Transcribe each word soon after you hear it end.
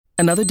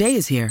Another day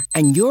is here,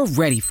 and you're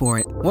ready for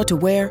it. What to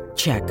wear?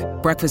 Check.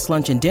 Breakfast,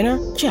 lunch, and dinner?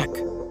 Check.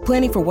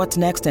 Planning for what's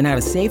next and how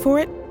to save for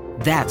it?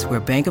 That's where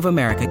Bank of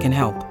America can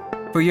help.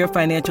 For your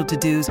financial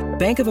to-dos,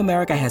 Bank of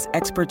America has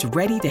experts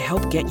ready to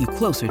help get you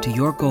closer to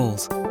your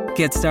goals.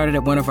 Get started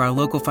at one of our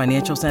local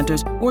financial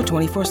centers or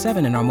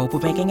 24/7 in our mobile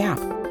banking app.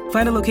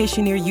 Find a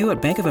location near you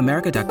at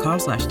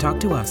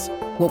bankofamerica.com/talktous.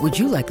 What would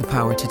you like the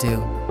power to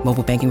do?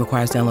 Mobile banking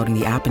requires downloading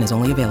the app and is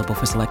only available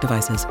for select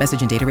devices.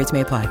 Message and data rates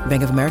may apply.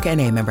 Bank of America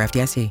N.A., member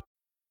FDIC.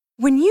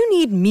 When you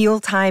need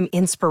mealtime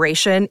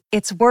inspiration,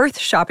 it's worth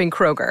shopping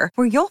Kroger,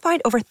 where you'll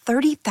find over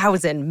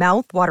 30,000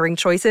 mouth-watering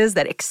choices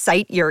that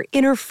excite your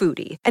inner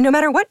foodie. And no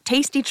matter what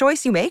tasty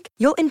choice you make,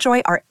 you'll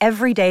enjoy our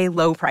everyday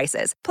low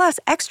prices, plus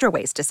extra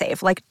ways to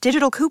save, like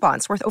digital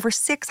coupons worth over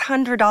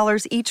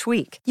 $600 each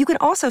week. You can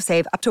also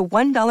save up to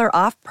 $1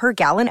 off per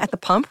gallon at the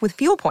pump with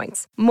fuel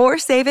points. More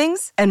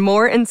savings and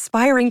more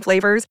inspiring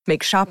flavors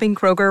make shopping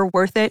Kroger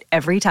worth it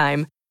every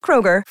time.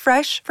 Kroger,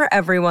 fresh for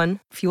everyone.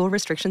 Fuel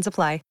restrictions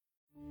apply.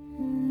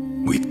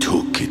 We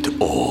took it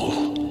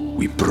all.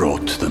 We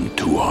brought them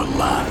to our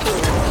land.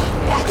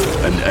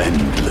 An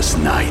endless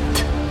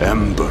night,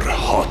 ember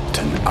hot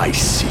and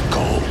icy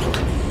cold.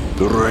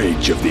 The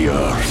rage of the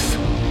earth.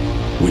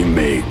 We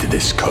made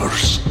this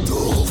curse.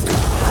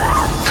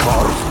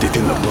 Carved it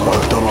in the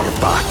blood on our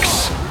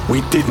backs.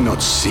 We did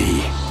not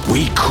see.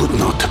 We could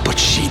not, but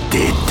she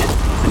did.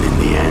 And in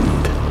the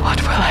end... What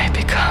will I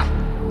become?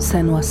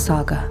 Senua's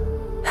Saga.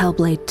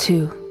 Hellblade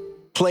 2.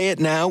 Play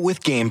it now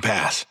with Game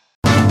Pass.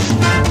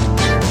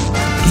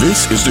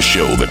 This is the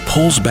show that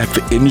pulls back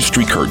the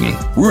industry curtain.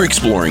 We're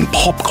exploring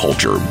pop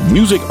culture,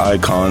 music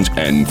icons,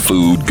 and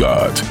food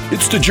gods.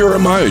 It's the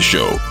Jeremiah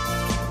Show.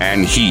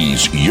 And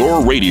he's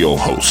your radio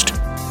host.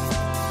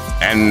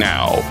 And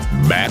now,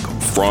 back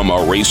from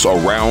a race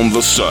around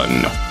the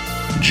sun,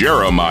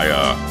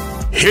 Jeremiah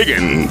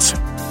Higgins.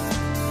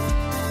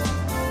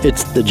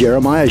 It's the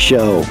Jeremiah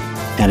Show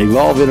and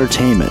Evolve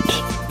Entertainment,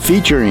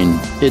 featuring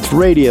It's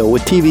Radio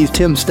with TV's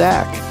Tim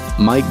Stack.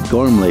 Mike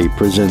Gormley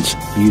presents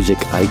Music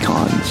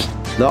Icons,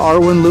 The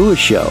Arwen Lewis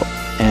Show,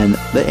 and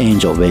The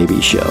Angel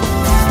Baby Show.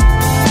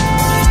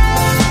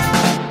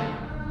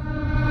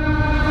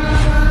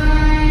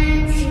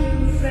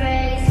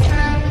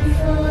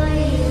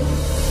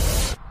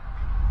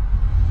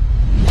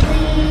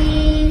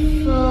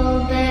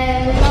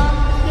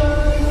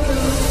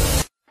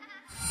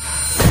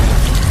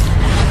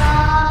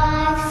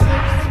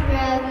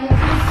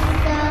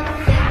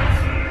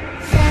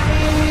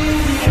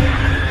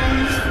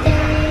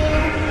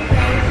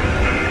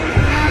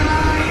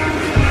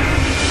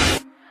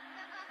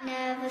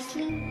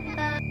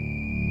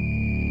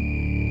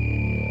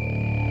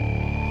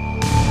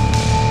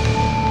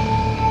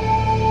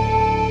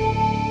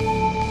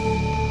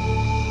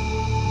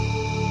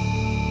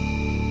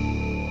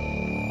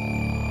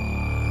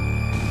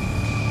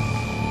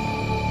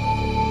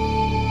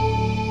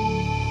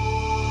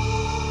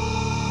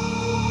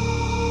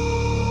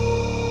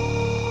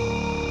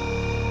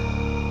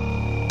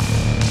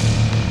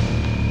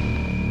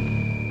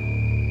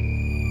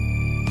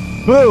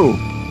 Boo!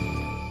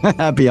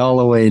 Happy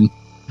Halloween.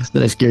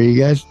 Did I scare you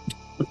guys?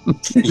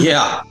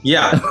 Yeah,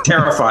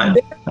 terrified.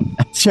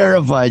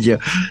 Terrified you.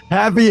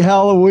 Happy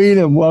Halloween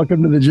and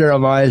welcome to the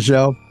Jeremiah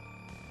Show.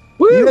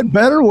 Woo! You had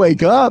better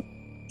wake up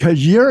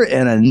because you're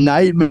in a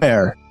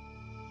nightmare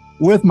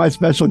with my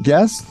special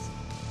guest,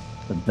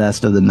 the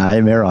best of the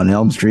Nightmare on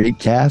Elm Street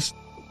cast.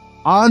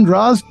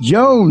 Andras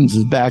Jones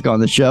is back on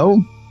the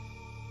show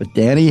with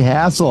Danny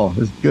Hassel,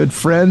 his good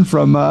friend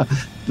from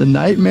the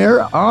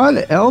Nightmare on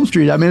Elm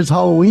Street. I mean, it's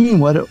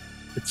Halloween.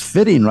 It's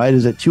fitting, right?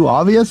 Is it too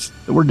obvious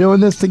that we're doing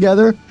this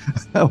together?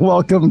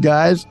 Welcome,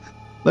 guys.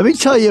 Let me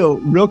tell you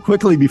real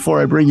quickly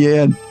before I bring you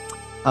in.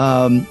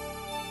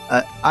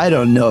 I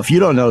don't know. If you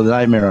don't know the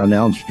Nightmare on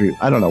Elm Street,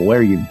 I don't know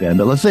where you've been,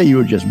 but let's say you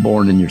were just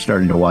born and you're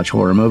starting to watch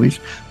horror movies.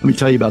 Let me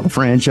tell you about the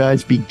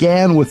franchise.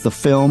 Began with the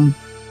film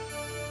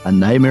A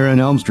Nightmare on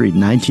Elm Street,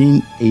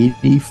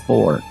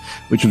 1984,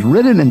 which was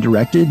written and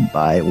directed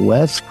by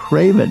Wes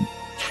Craven.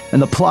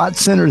 And the plot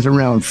centers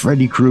around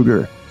Freddy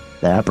Krueger,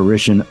 the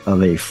apparition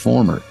of a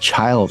former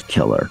child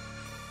killer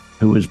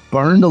who was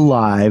burned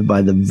alive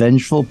by the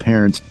vengeful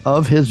parents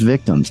of his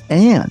victims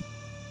and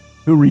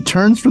who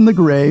returns from the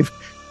grave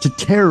to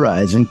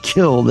terrorize and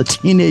kill the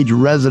teenage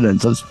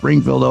residents of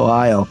Springfield,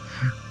 Ohio.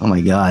 Oh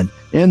my God,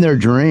 in their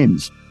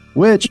dreams,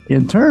 which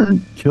in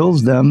turn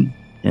kills them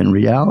in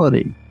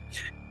reality.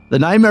 The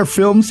Nightmare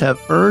films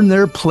have earned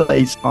their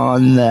place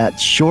on that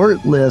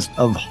short list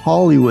of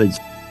Hollywood's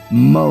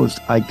most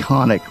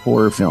iconic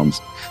horror films,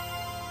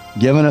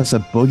 giving us a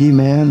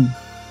boogeyman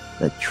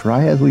that,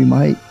 try as we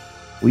might,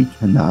 we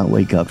cannot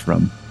wake up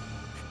from.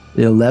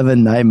 The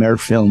 11 Nightmare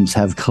films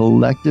have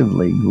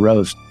collectively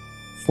grossed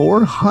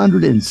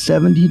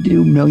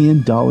 $472 million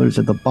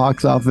at the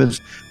box office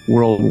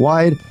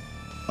worldwide.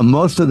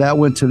 Most of that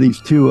went to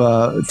these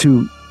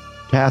two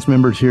cast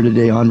members here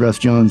today, Andras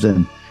Jones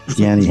and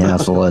Danny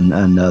Hassel,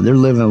 and they're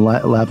living a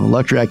lap of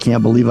luxury. I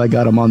can't believe I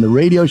got them on the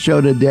radio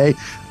show today,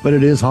 but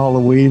it is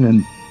Halloween,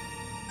 and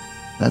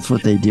That's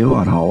what they do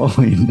on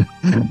Halloween.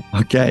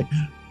 Okay.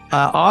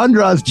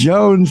 Andras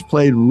Jones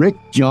played Rick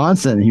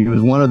Johnson. He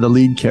was one of the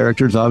lead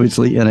characters,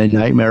 obviously, in A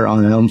Nightmare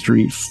on Elm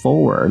Street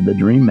 4, The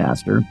Dream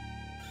Master.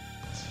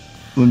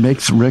 What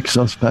makes Rick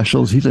so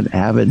special is he's an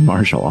avid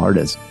martial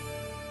artist.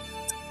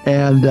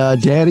 And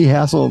Danny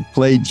Hassel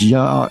played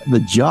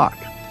the jock,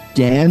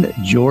 Dan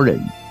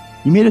Jordan.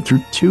 He made it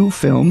through 2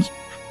 films.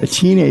 A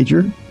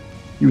teenager,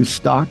 he was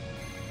stalked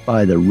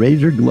by the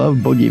razor glove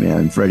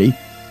boogeyman, Freddy.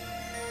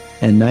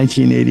 And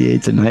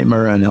 1988's A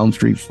Nightmare on Elm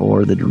Street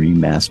 4, The Dream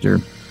Master.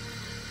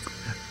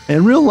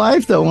 In real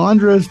life, though,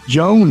 Andras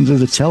Jones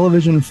is a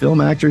television and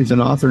film actor. He's an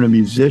author and a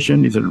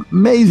musician. He's an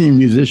amazing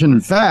musician.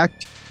 In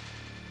fact,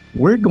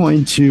 we're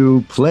going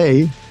to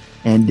play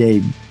and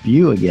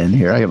debut again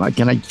here.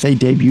 Can I say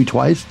debut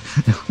twice?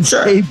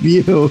 Sure.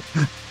 Debut.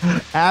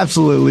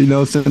 Absolutely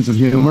no sense of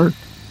humor,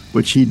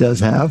 which he does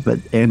have, but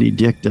Andy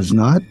Dick does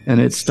not. And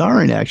it's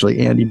starring, actually,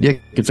 Andy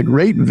Dick. It's a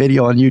great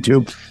video on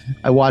YouTube.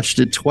 I watched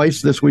it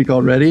twice this week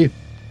already.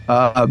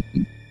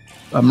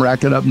 I'm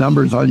racking up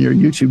numbers on your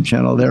YouTube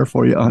channel there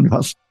for you,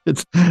 Andras.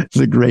 It's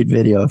a great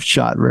video,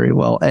 shot very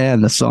well,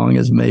 and the song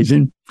is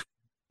amazing.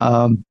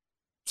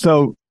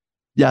 So,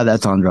 yeah,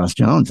 that's Andras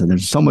Jones, and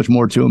there's so much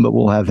more to him, but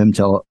we'll have him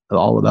tell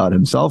all about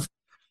himself.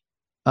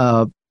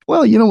 Well,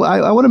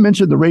 I want to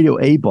mention the Radio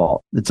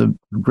 8-Ball. It's a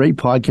great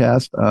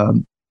podcast.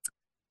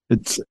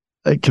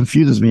 It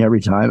confuses me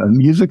every time. A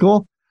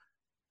musical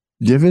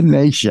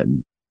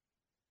divination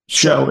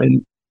show,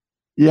 in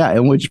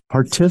which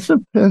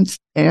participants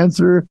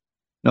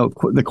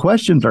the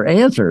questions are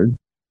answered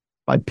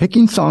by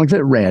picking songs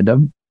at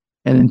random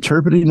and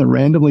interpreting the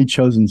randomly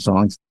chosen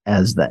songs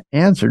as the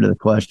answer to the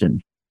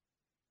question.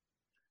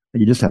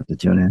 You just have to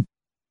tune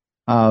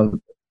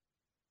in.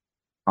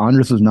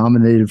 Andras was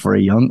nominated for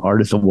a Young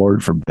Artist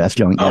Award for Best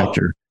Young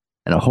Actor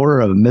and a Horror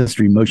of a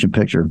Mystery Motion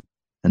Picture,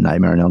 A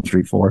Nightmare on Elm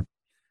Street 4.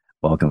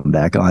 Welcome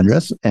back,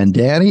 Andras. And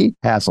Danny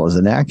Hassel is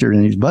an actor,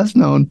 and he's best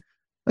known,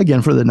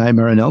 again, for the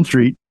Nightmare on Elm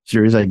Street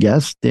series, I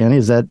guess. Danny,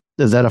 is that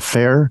a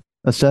fair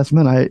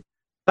assessment?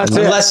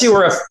 Unless you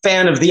were a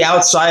fan of the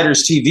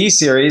Outsiders TV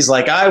series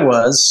like I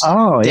was.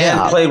 Oh, yeah.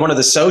 Dan played one of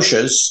the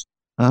Soshas.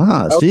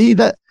 See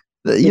that?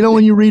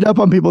 When you read up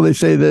on people, they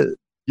say that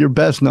you're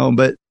best known,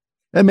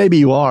 and maybe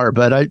you are,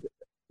 but I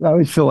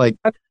always feel like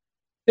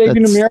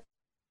David American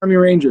Army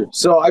Ranger.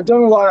 So I've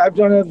done I've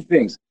done other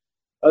things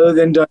other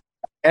than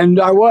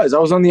and I was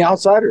on the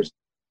Outsiders,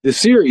 the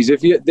series.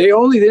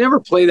 They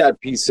never play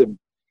that piece of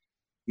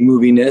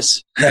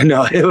moviness.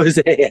 No, it was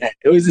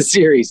a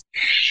series,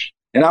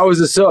 and I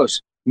was a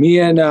Soch. Me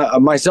and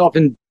myself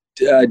and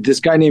this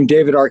guy named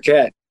David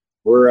Arquette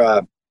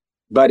were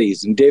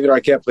buddies, and David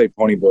Arquette played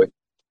Ponyboy.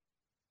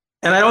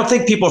 And I don't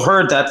think people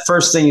heard that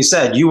first thing you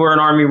said. You were an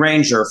Army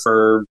Ranger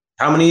for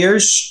how many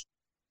years?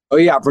 Oh,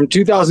 yeah, from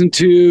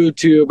 2002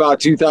 to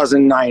about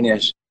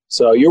 2009-ish.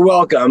 So you're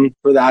welcome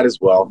for that as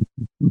well.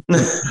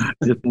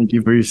 Thank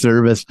you for your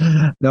service.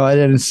 No, I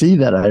didn't see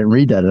that. I didn't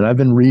read that. And I've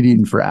been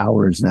reading for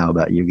hours now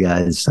about you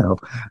guys. So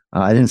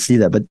I didn't see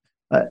that. But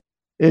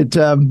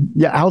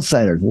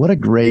Outsiders. What a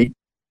great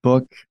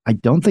book. I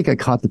don't think I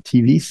caught the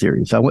TV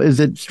series.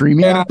 Is it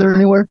streaming out there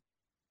anywhere?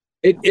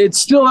 It's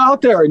still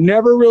out there.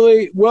 Never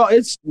really. Well,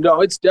 it's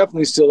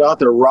definitely still out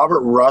there. Robert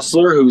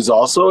Russler, who's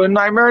also in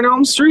Nightmare on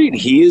Elm Street,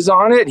 he is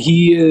on it.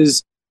 He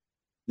is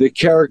the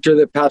character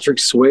that Patrick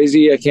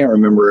Swayze. I can't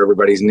remember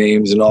everybody's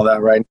names and all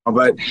that right now.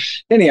 But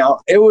anyhow,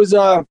 it was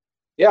it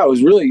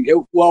was really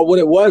what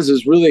it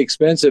was really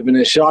expensive, and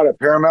it shot at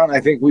Paramount.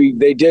 I think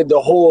they did the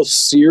whole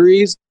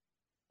series,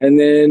 and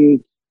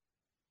then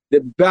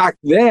back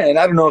then,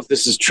 I don't know if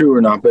this is true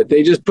or not, but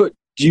they just put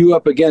you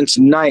up against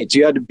Knights.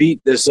 You had to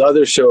beat this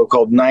other show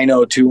called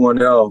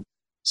 90210.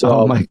 So,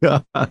 oh my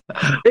God. Well,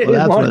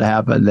 that's what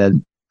happened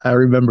then. I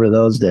remember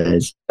those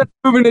days.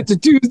 Moving it to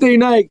Tuesday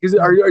night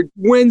or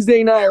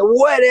Wednesday night or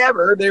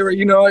whatever. They were,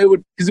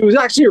 because it was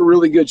actually a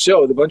really good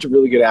show with a bunch of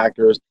really good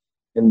actors,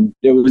 and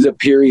it was a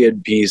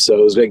period piece, so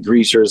it was like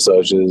Greaser,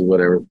 Socials,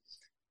 whatever.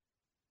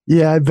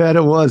 Yeah, I bet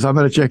it was. I'm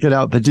going to check it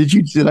out. But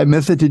did I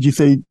miss it? Did you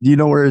say? Do you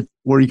know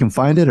where you can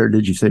find it, or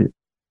did you say it?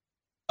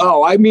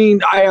 Oh, I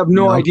mean, I have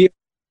no idea.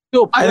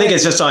 I think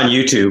it's just on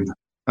YouTube.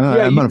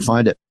 I'm going to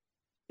find it.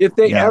 If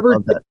they ever,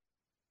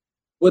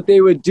 what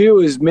they would do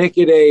is make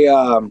it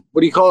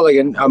what do you call it?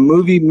 Like a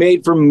movie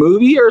made from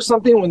movie or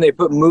something, when they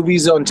put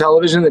movies on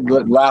television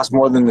that last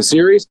more than the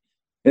series.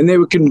 And they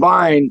would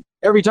combine,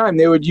 every time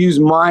they would use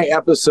my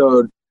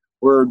episode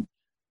where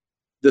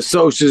the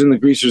Socs and the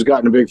Greasers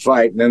got in a big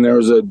fight, and then there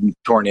was a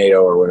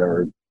tornado or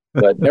whatever.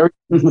 But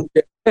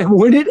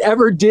when it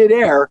ever did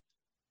air,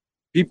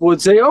 people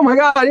would say, "Oh my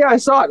God, yeah, I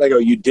saw it." I go,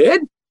 "You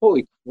did?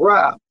 Holy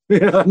crap!"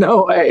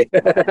 No way.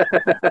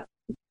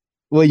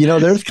 Well,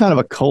 there's kind of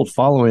a cult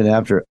following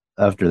after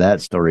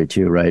that story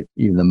too, right?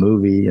 Even the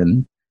movie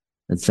and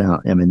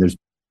there's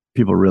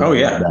people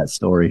really love that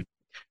story.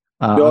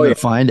 I'm gonna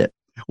find it.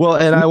 Well,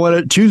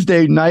 and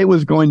Tuesday night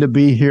was going to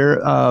be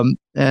here,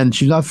 and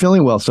she's not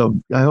feeling well, so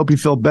I hope you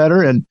feel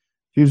better. And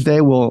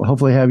Tuesday. We'll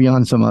hopefully have you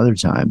on some other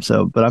time.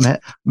 So, but I'm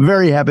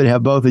very happy to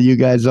have both of you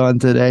guys on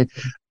today.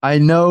 I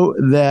know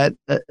that,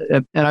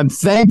 and I'm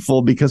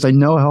thankful because I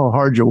know how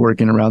hard you're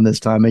working around this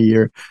time of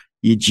year.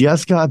 You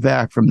just got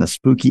back from the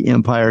Spooky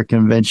Empire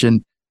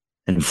convention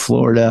in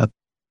Florida,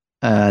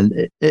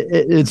 and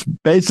it's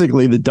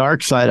basically the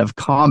dark side of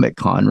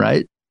Comic-Con,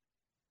 right?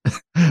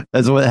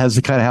 That's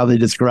kind of how they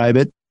describe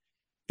it,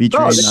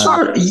 featuring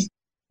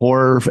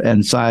horror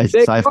and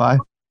sci-fi.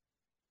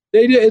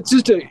 They did. It's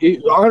just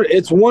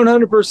it's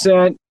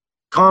 100%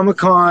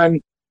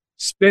 Comic-Con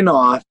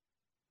spinoff,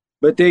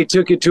 but they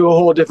took it to a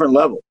whole different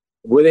level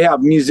where they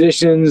have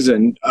musicians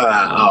and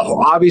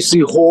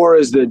obviously horror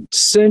is the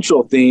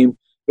central theme.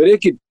 But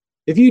it could,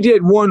 if you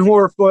did one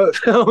horror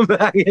film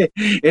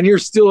and you're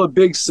still a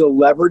big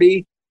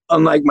celebrity,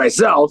 unlike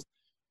myself,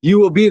 you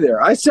will be there.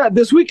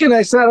 This weekend.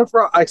 I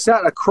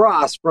sat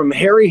across from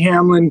Harry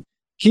Hamlin,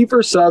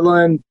 Kiefer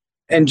Sutherland,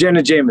 and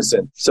Jenna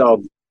Jameson.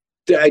 So.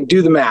 I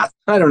do the math.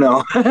 I don't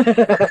know.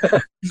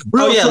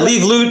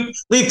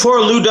 Leave poor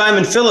Lou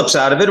Diamond Phillips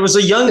out of it. It was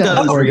a young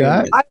gun for you.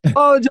 I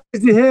apologize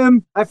to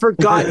him. I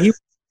forgot him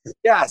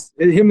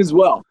as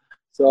well.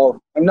 So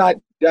I'm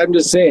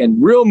just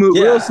saying, real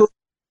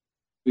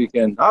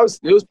weekend.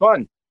 It was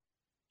fun.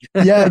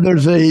 Yeah,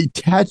 there's a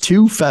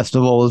tattoo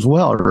festival as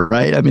well,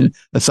 right? I mean,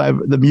 aside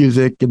from the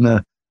music and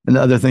the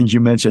other things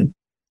you mentioned,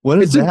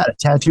 what is that? A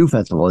tattoo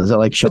festival? Is it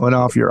like showing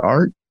off your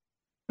art?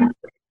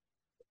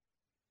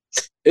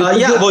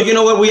 Well, you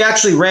know what? We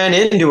actually ran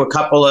into a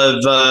couple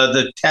of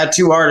the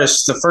tattoo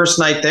artists the first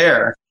night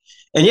there.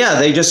 And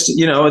they just,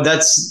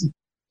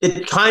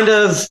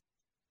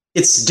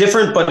 it's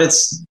different, but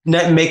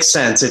it makes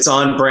sense. It's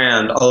on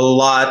brand. A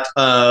lot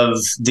of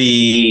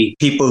the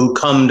people who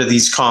come to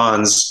these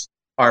cons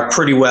are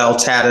pretty well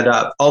tatted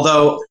up.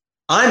 Although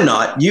I'm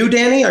not. You,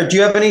 Danny, or do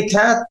you have any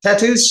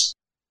tattoos?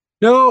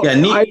 No.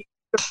 Yeah,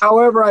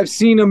 however, I've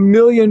seen a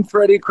million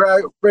Freddy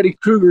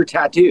Krueger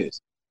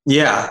tattoos.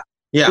 Yeah.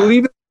 Yeah.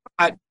 Believe it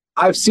or not,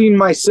 I've seen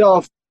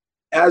myself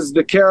as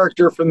the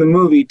character from the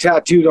movie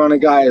tattooed on a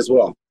guy as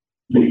well.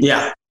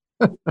 Yeah.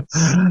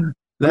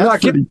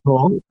 That's pretty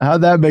cool.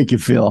 How'd that make you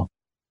feel?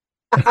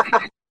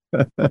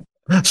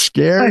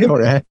 Scared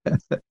or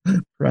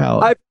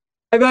proud?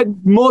 I've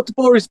had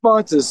multiple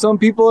responses. Some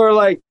people are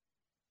like,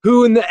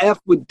 who in the F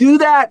would do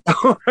that?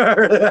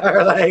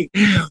 Or like,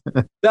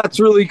 that's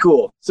really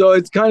cool. So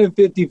it's kind of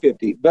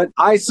 50-50. But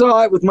I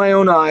saw it with my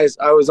own eyes.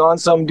 I was on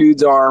some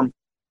dude's arm.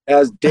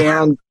 As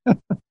Dan,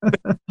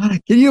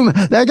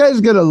 that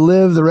guy's gonna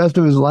live the rest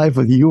of his life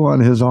with you on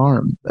his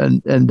arm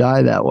and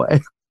die that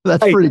way.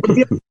 That's pretty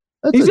cool.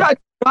 He's got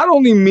not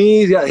only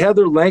me, he's got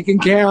Heather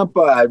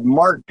Langenkamp,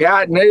 Mark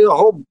Patton,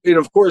 and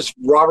of course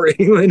Robert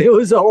England. It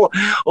was a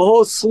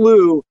whole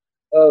slew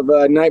of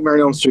Nightmare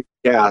on Elm Street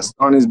cast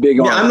on his big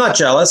arm. Yeah, I'm not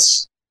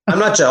jealous.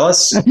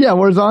 Yeah,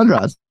 where's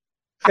Andras?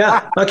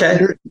 Yeah, okay.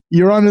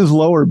 You're on his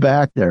lower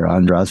back there,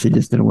 Andras. He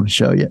just didn't want to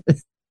show you.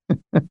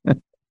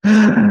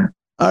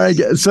 All right.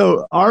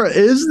 So,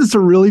 is this a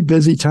really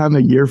busy time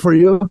of year for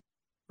you?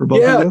 For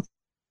both of you?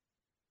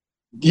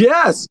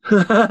 Yes.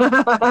 You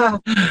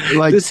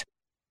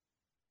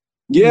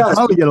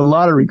probably get a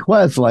lot of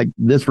requests, like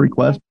this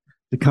request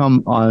to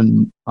come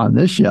on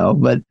this show.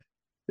 But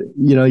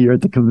you're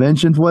at the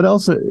conventions. What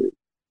else?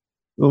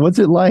 What's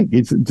it like?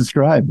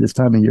 Describe this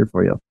time of year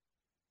for you.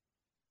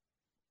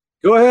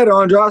 Go ahead,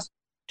 Andras.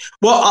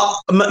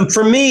 Well,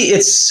 for me,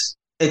 it's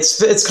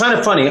kind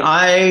of funny.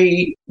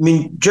 I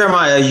mean,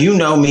 Jeremiah, you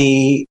know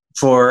me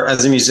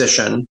as a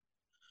musician,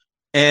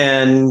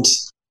 and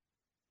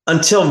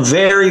until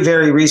very,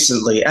 very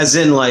recently, as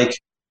in like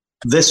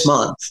this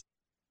month,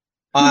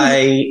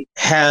 I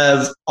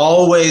have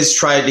always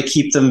tried to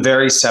keep them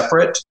very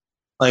separate.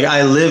 Like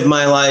I live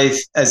my life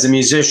as a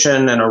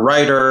musician and a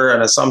writer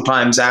and a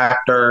sometimes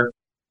actor,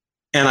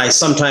 and I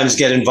sometimes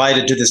get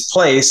invited to this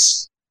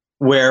place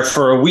where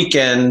for a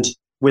weekend,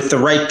 with the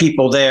right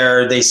people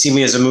there, they see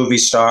me as a movie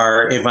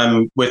star. If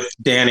I'm with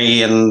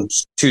Danny and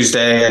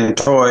Tuesday and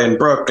Toy and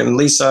Brooke and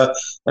Lisa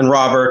and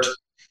Robert.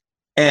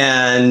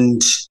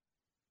 And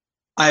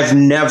I've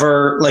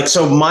never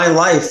so my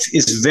life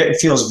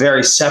feels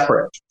very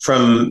separate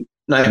from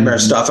Nightmare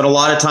stuff. And a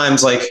lot of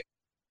times,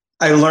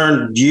 I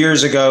learned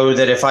years ago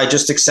that if I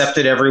just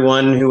accepted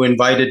everyone who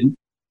wanted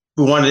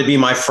to be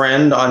my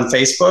friend on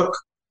Facebook,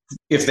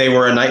 if they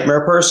were a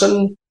Nightmare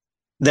person,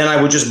 then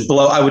I would just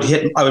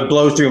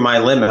blow through my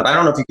limit. I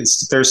don't know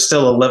if there's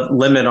still a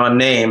limit on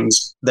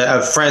names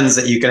of friends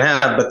that you can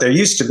have, but there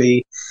used to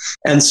be.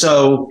 And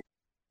so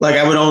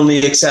I would only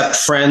accept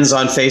friends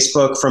on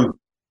Facebook from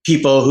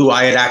people who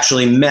I had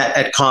actually met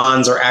at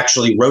cons or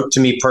actually wrote to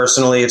me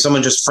personally. If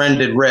someone just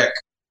friended Rick,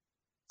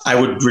 I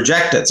would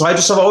reject it. So I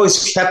just have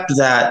always kept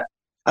that.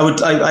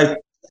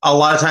 A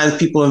lot of times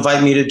people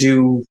invite me to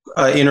do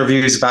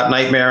interviews about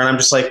Nightmare, and I'm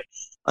just like,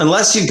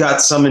 unless you've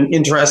got some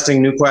interesting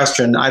new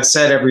question, I've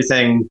said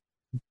everything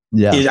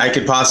I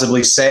could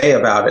possibly say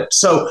about it.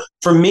 So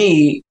for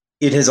me,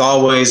 it has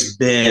always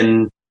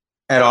been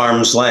at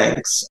arm's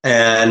length.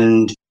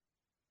 And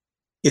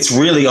it's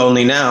really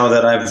only now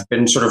that I've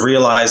been sort of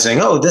realizing,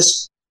 oh,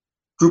 this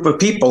group of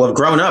people have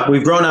grown up.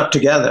 We've grown up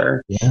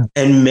together,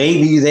 and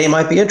maybe they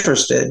might be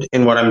interested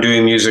in what I'm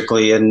doing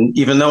musically. And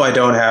even though I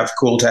don't have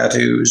cool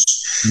tattoos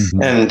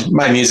and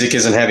my music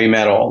isn't heavy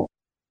metal,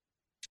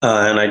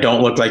 and I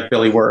don't look like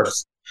Billy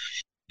Worth,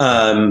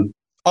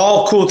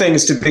 all cool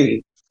things to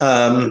be.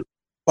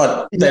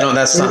 But they don't,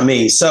 that's not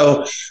me.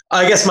 So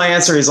I guess my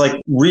answer is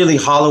like, really,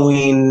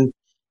 Halloween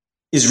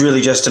is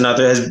really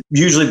has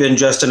usually been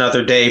just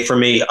another day for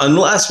me,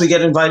 unless we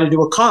get invited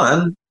to a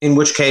con, in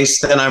which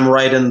case then I'm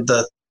right in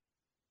the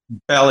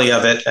belly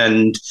of it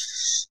and,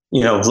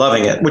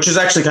 loving it, which is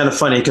actually kind of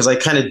funny because I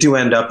kind of do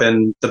end up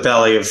in the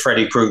belly of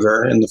Freddy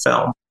Krueger in the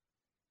film.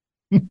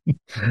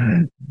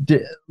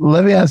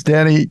 Let me ask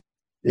Danny,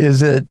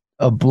 is it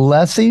a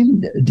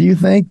blessing, do you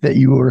think, that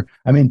you were,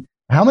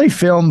 how many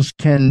films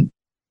can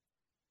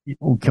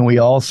we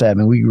all say?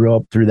 We grew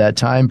up through that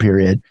time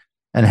period.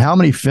 And how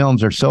many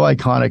films are so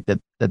iconic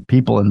that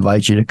people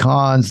invite you to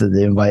cons, that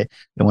they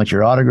want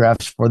your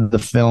autographs for the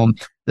film,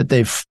 that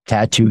they've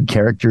tattooed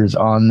characters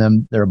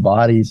on their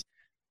bodies.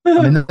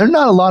 There are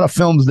not a lot of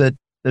films that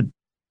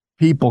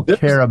people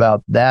care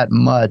about that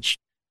much.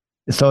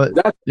 So,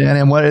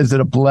 and what is it,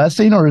 a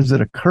blessing or is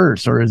it a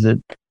curse, or is it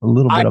a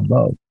little bit of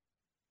both?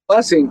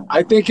 Blessing.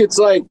 I think it's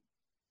like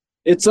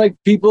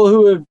people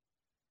who have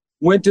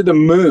went to the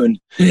moon.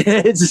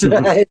 It's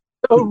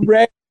so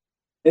rare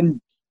and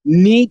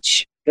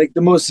niche, like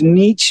the most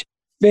niche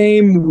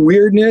fame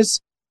weirdness,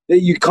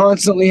 that you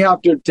constantly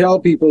have to tell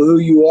people who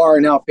you are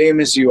and how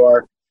famous you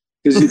are,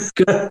 because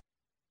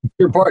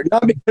you're part,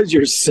 not because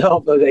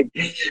yourself,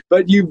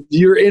 but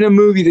you're in a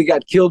movie that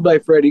got killed by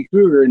Freddy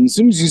Krueger, and as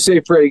soon as you say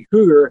Freddy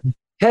Krueger,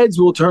 heads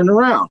will turn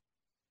around.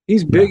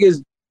 He's big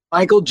as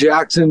Michael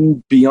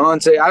Jackson,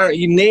 Beyonce,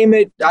 you name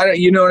it,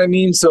 you know what I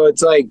mean? So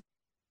it's like,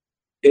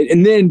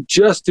 and then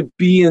just to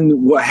be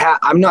in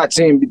I'm not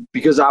saying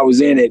because I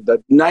was in it,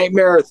 but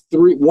Nightmare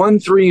 1,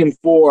 3, and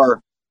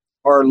 4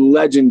 are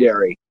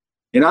legendary.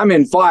 And I'm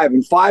in 5,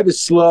 and 5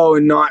 is slow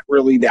and not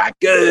really that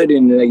good.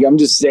 And I'm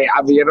just saying,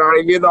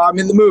 even though I'm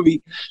in the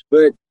movie,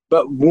 but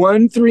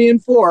 1, 3,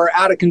 and 4 are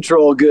out of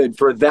control good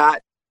for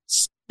that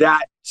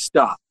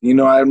stuff.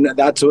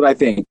 That's what I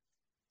think.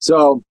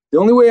 So the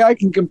only way I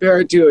can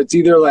compare it to, it's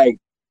either like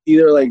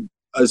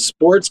a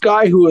sports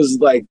guy who was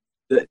like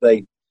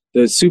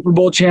the Super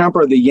Bowl champ,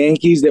 or the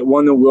Yankees that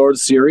won the World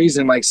Series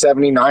in like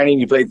 79, and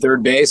you played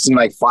third base and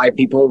like 5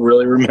 people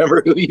really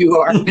remember who you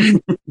are.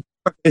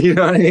 You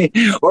know what I mean?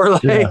 Or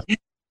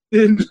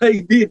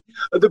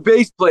the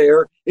bass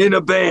player in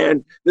a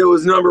band that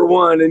was number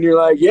 1, and you're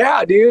like,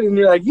 yeah, dude. And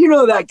you're like,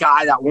 that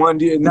guy, that one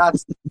dude. And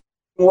that's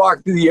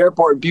walk through the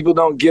airport and people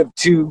don't give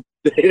two,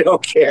 they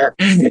don't care.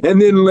 And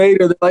then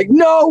later they're like,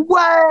 no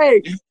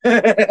way.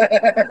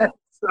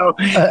 So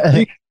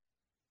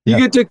you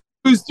get to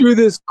cruise through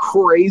this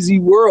crazy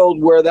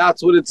world where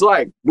that's what it's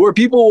like, where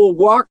people will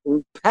walk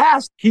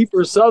past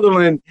Kiefer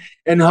Sutherland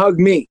and hug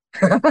me.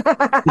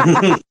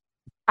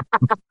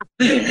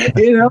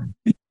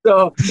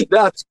 So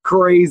that's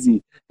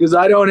crazy, because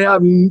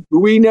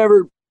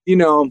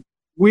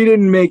we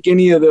didn't make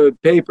any of the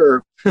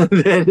paper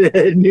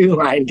that New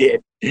Line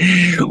did.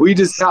 We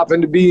just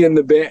happened to be in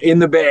the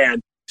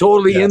band,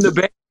 totally in the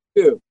band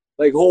too,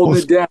 like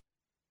holding it down.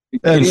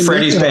 And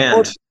Freddie's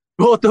band.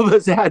 Both of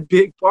us had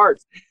big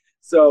parts.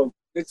 So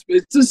it's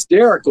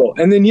hysterical.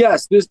 And then,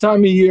 yes, this time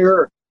of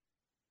year,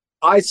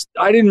 I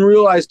didn't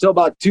realize till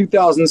about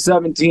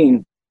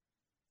 2017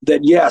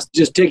 that, yes,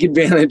 just take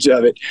advantage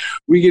of it.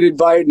 We get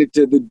invited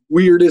to the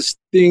weirdest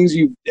things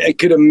you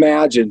could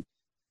imagine.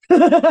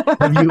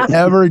 Have you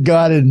ever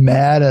gotten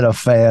mad at a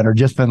fan, or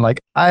just been like,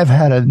 I've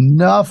had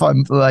enough?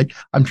 I'm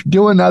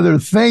doing other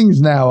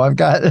things now. I've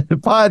got a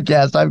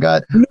podcast.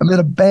 I'm in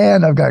a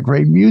band. I've got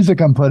great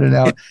music I'm putting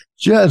out.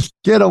 Just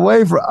get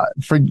away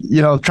from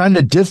trying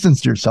to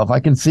distance yourself. I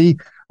can see,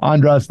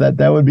 Andras, that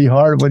would be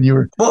hard when you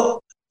were.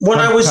 Well, when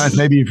I was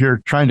maybe if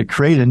you're trying to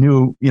create a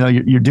new,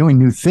 you're doing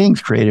new things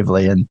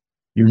creatively, and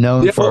you're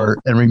known for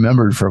and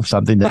remembered for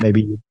something that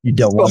maybe you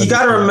don't want. You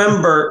got to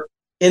remember,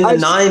 in the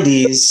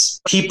 90s,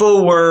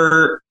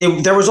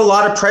 there was a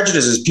lot of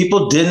prejudices.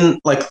 People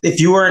didn't like, if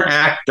you were an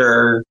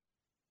actor,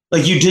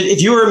 like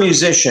if you were a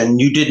musician,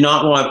 you did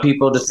not want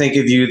people to think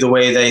of you the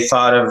way they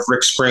thought of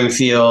Rick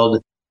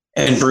Springfield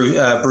and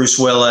Bruce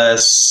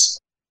Willis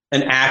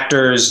and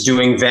actors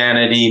doing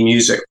vanity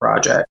music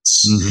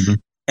projects. Mm-hmm.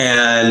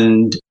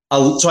 And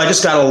so I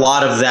just got a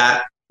lot of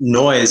that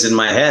noise in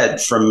my head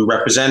from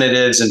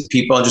representatives and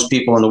people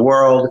in the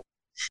world.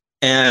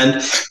 And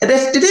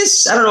it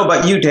is, I don't know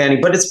about you, Danny,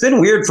 but it's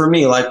been weird for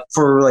me. Like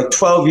for like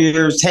 12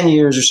 years, 10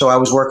 years or so, I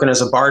was working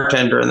as a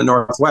bartender in the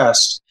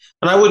Northwest,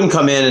 and I wouldn't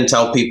come in and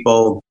tell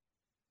people,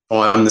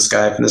 oh, I'm this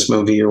guy from this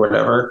movie or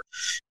whatever.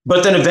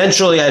 But then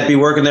eventually I'd be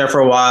working there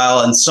for a while,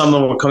 and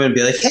someone would come in and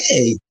be like,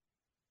 hey,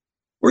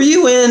 were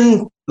you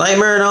in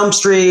Nightmare on Elm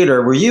Street,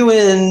 or were you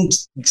in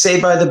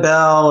Saved by the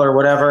Bell or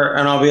whatever?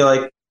 And I'll be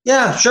like,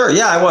 yeah, sure.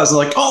 Yeah, I was. And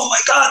like, oh my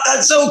God,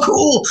 that's so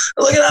cool.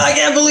 Look at that. I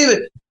can't believe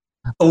it.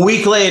 A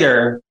week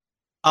later,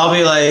 I'll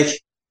be like,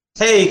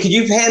 hey, could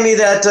you hand me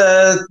that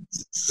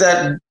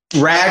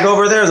rag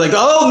over there? It's like,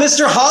 oh,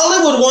 Mr.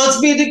 Hollywood wants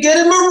me to get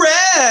him a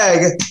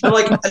rag. I'm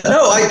like,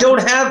 no, I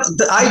don't have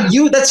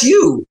that's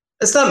you.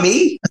 That's not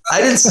me. I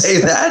didn't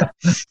say that.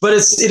 But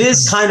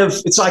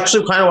it's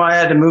actually kind of why I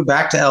had to move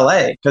back to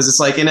LA, because it's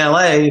like in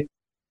LA,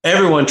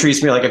 everyone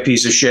treats me like a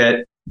piece of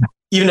shit,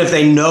 even if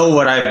they know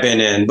what I've been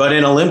in. But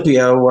in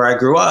Olympia, where I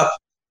grew up,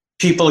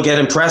 people get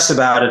impressed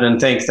about it and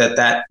think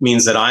that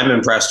means that I'm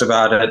impressed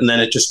about it. And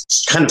then it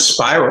just kind of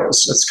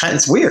spirals.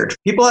 It's weird.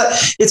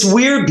 It's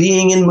weird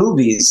being in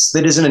movies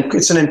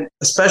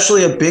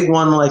especially a big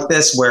one like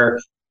this where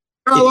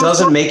it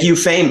doesn't make you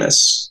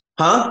famous.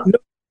 Huh? No,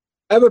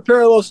 I have a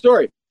parallel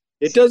story.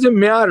 It doesn't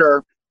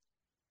matter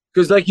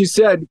because, like you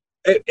said,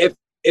 if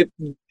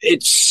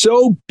it's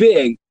so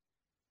big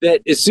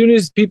that as soon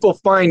as people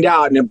find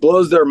out and it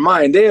blows their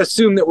mind, they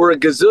assume that we're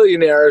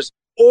gazillionaires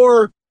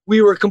or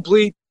we were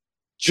complete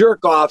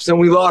jerk offs and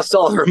we lost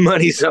all our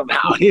money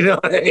somehow. You know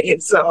what I mean?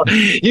 So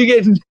you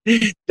get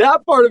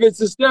that part of it's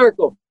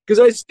hysterical because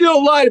I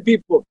still lie to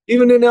people.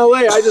 Even in LA,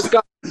 I just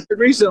got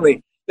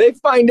recently. They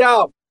find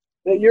out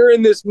that you're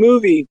in this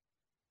movie,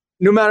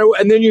 no matter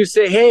what, and then you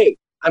say, "Hey,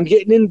 I'm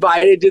getting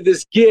invited to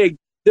this gig."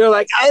 They're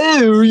like,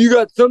 "Oh, you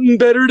got something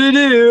better to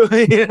do."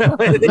 You know?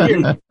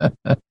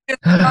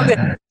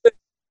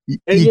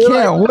 You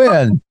can't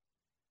win.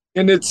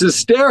 And it's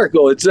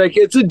hysterical. It's like,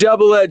 it's a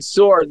double-edged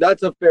sword.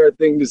 That's a fair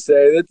thing to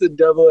say. That's a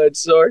double-edged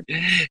sword.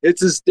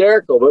 It's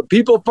hysterical. But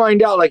people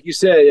find out, like you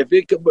said,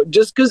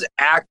 just because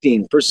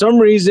acting, for some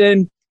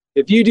reason,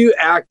 if you do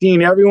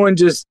acting, everyone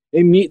there's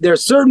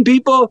certain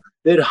people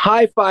that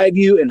high-five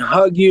you and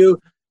hug you,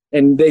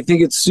 and they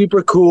think it's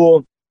super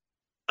cool.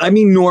 I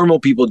mean, normal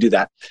people do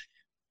that.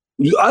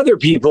 Other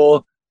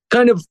people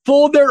kind of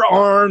fold their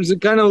arms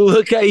and kind of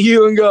look at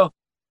you and go,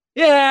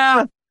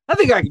 yeah, I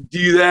think I can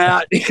do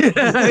that.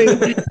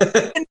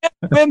 And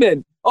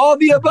women, all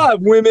the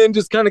above. Women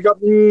just kind of go,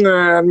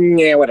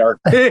 yeah, whatever.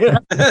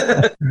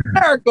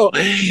 Miracle.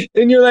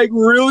 And you're like,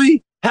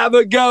 really? Have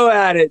a go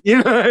at it.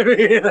 You know what I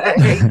mean?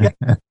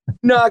 Like,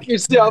 knock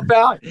yourself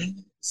out.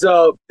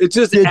 So it's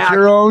just get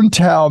your own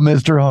towel,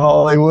 Mr.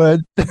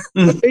 Hollywood.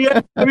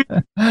 Yeah, I mean,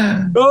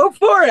 go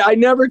for it. I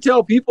never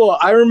tell people.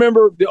 I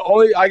remember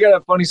I got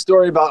a funny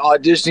story about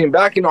auditioning.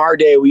 Back in our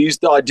day, we used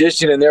to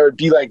audition, and there would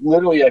be like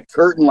literally a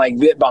curtain like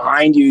that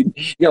behind you.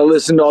 You know,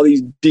 listen to all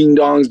these ding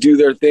dongs do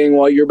their thing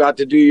while you're about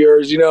to do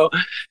yours. You know,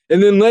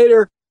 and then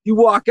later you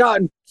walk out,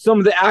 and some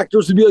of the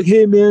actors would be like,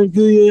 "Hey, man,"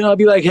 and I'll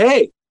be like,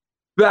 "Hey,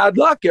 bad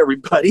luck,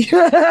 everybody."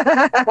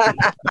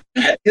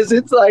 Because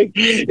it's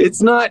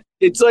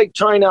like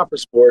trying out for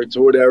sports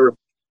or whatever,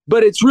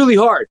 but it's really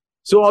hard.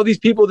 So all these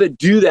people that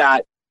do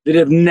that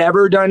have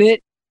never done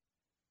it,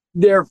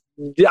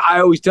 I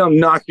always tell them,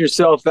 knock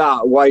yourself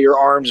out while your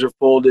arms are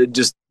folded,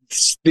 just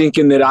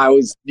thinking that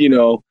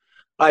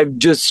I've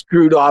just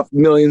screwed off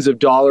millions of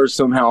dollars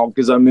somehow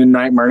because I'm in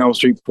Nightmare on Elm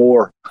Street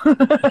 4.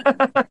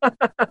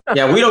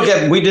 Yeah,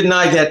 we did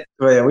not get,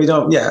 we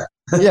don't, yeah.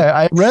 Yeah,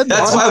 I read that.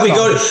 That's why we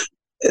go to,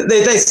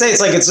 they say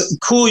it's like, it's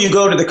cool you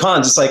go to the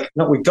cons. It's like,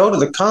 no, we go to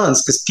the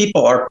cons because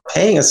people are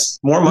paying us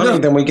more money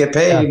than we get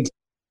paid. Yeah.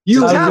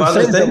 You have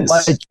other things.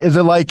 Is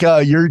it like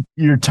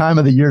your time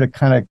of the year to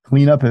kind of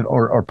clean up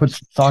or put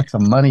stocks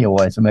of money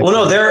away?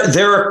 No,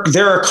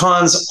 there are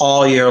cons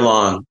all year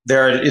long.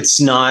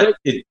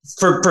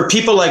 For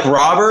people like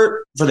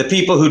Robert, for the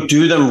people who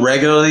do them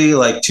regularly,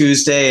 like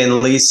Tuesday and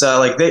Lisa,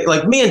 like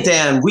me and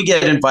Dan, we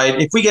get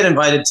invited. If we get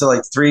invited to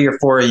like 3 or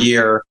 4 a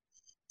year,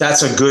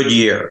 that's a good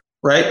year.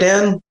 Right,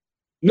 Dan?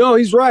 No,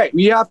 he's right.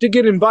 We have to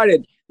get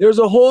invited. There's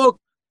a whole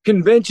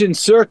convention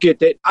circuit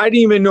that I didn't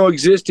even know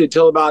existed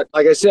till about,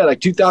 like I said, like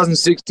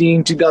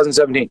 2016,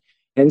 2017.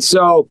 And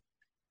so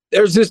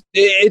there's a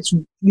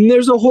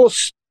whole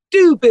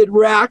stupid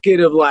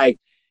racket of like,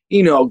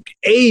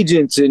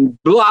 agents and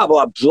blah,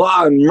 blah,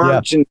 blah, and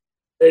merch and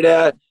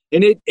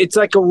it's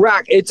like a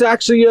rack. It's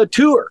actually a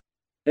tour.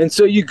 And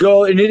so you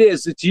go, and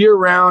it's year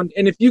round.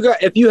 And if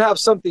you have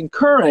something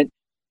current,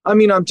 I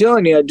mean, I'm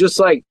telling you, just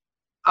like,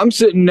 I'm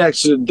sitting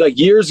next to like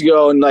years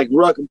ago and like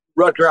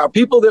Rutger,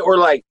 people that were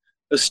like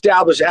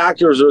established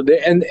actors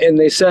and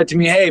they said to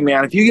me, "Hey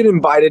man, if you get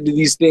invited to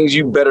these things,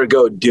 you better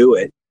go do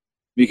it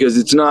because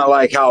it's not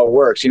like how it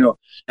works."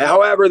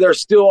 However, there's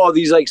still all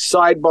these like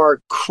sidebar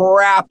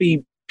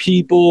crappy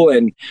people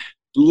and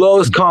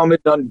lowest common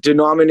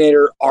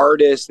denominator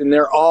artists, and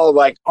they're all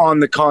like on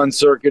the con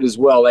circuit as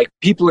well. Like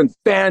people in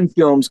fan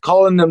films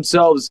calling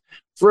themselves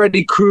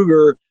Freddy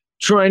Krueger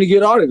trying to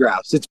get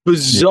autographs. It's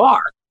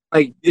bizarre.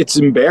 Like, it's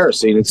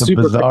embarrassing. It's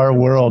super bizarre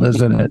world,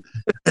 isn't it?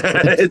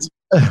 It's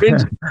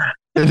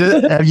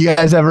Have you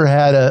guys ever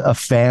had a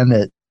fan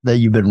that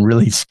you've been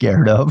really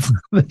scared of?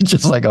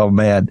 Just like, oh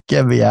man,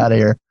 get me out of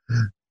here.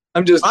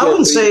 I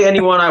wouldn't say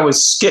anyone I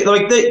was scared.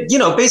 Like,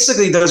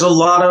 basically there's a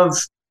lot of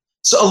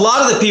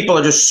the people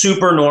are just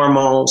super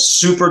normal,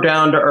 super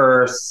down to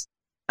earth.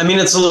 I mean,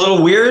 it's a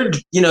little weird,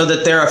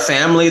 that they're a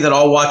family that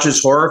all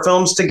watches horror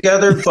films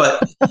together.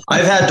 But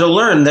I've had to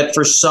learn that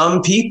for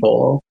some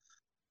people,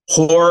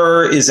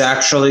 horror is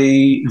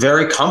actually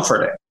very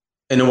comforting.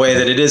 in a way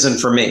that it isn't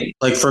for me.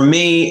 Like for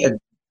me,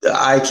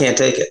 I can't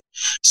take it.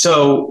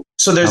 So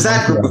there's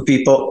that group of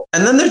people.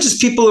 And then there's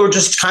just people who are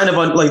just kind of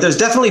like, there's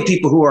definitely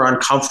people who are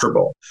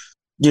uncomfortable,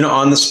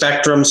 on the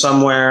spectrum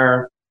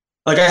somewhere.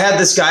 Like I had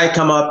this guy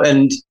come up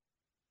and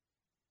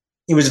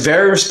he was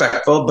very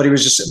respectful, but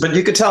but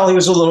you could tell he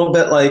was a little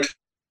bit like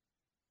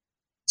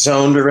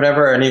zoned or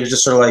whatever. And he was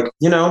just sort of like,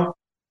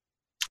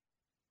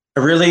 I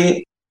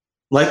really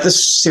like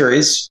this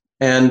series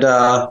and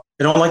I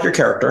don't like your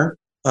character.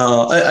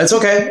 It's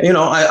okay.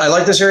 I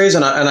like the series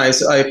and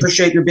I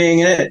appreciate your being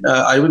in it.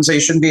 I wouldn't say you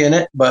shouldn't be in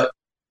it, but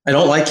I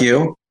don't like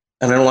you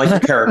and I don't like your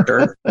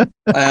character.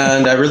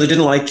 And I really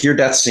didn't like your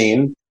death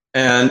scene.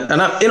 And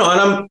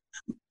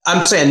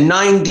I'm saying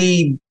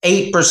 98%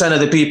 of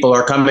the people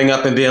are coming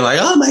up and being like,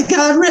 "Oh my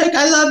God, Rick,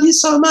 I love you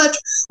so much."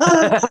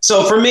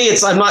 So for me,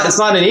 it's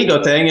not an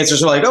ego thing. It's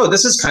just like, oh,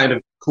 this is kind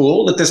of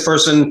cool that this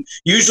person.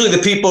 Usually,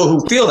 the people who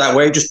feel that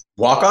way just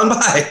walk on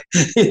by,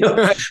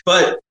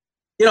 But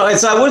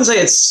I wouldn't say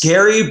it's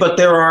scary, but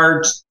there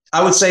are.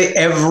 I would say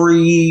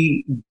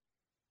every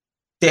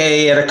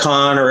day at a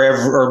con,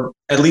 or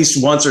at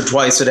least once or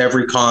twice at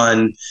every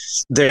con,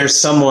 there's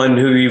someone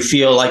who you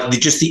feel like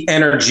just the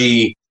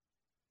energy.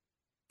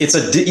 It's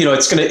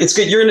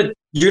good. You're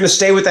gonna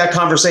stay with that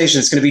conversation.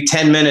 It's gonna be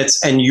 10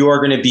 minutes, and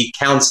you're gonna be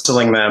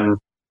counseling them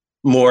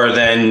more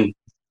than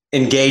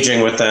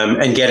engaging with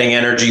them and getting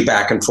energy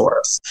back and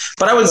forth.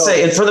 But I would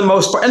say, and for the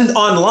most part, and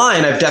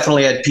online, I've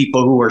definitely had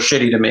people who were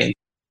shitty to me,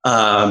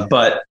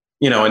 but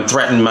and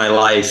threatened my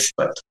life.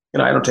 But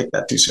I don't take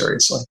that too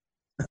seriously.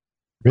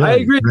 Really? I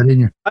agree.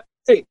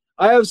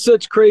 I have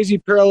such crazy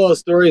parallel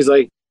stories.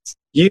 Like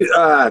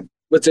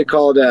what's it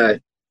called?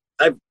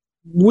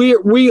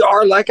 We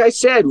are, like I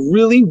said,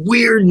 really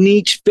weird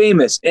niche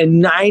famous,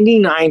 and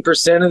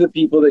 99% of the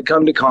people that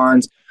come to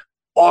cons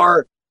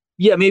are,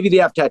 maybe they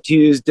have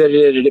tattoos,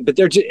 but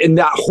they're just, and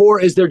that horror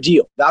is their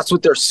deal. That's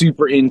what they're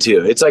super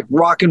into. It's like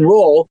rock and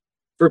roll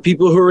for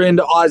people who are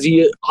into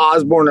Ozzy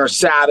Osbourne or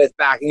Sabbath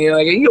back, and you're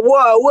like,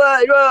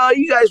 whoa,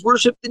 you guys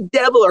worship the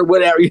devil or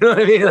whatever, you know what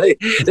I mean? Like,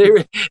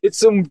 it's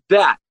some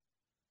that.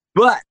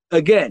 But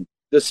again,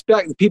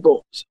 the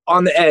people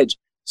on the edge.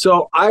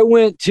 So I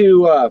went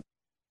to.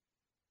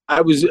 I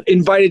was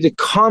invited to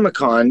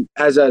Comic-Con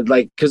as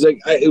because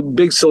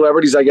big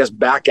celebrities, I guess,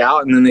 back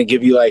out, and then they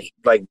give you like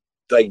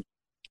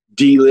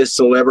D-list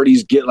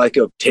celebrities get like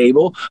a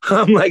table.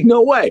 I'm like,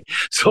 no way.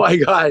 So I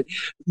got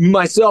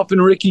myself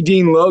and Ricky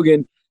Dean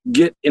Logan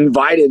get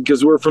invited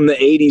because we're from the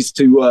 80s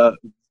to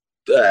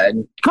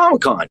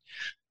Comic-Con.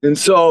 And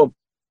so,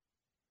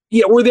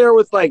 we're there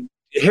with like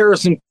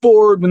Harrison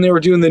Ford when they were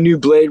doing the new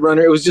Blade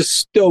Runner. It was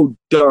just so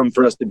dumb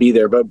for us to be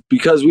there. But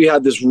because we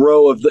had this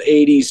row of the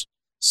 80s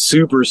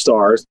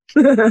superstars.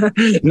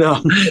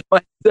 No,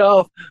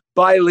 myself,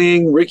 Bai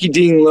Ling, Ricky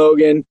Dean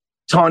Logan,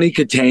 Tawny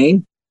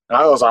Katane.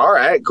 I was all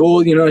right,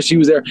 cool. She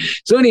was there.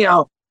 So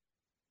anyhow,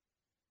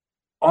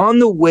 on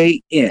the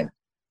way in,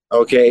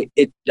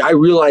 I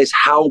realized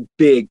how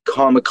big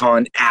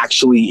Comic-Con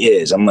actually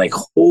is. I'm like,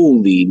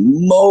 holy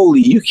moly,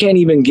 you can't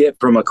even get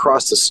from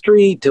across the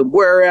street to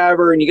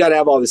wherever, and you got to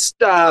have all this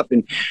stuff.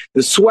 And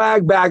the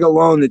swag bag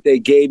alone that they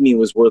gave me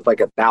was worth like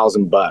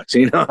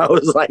 $1,000. I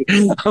was like,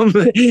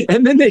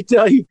 and then they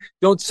tell you,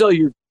 don't sell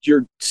your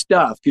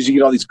stuff because you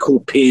get all these cool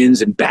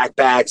pins and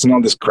backpacks and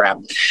all this crap.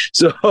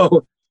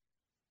 So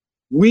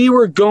we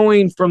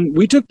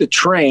took the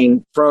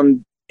train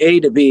from A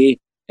to B,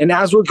 and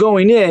as we're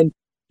going in,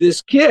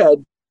 this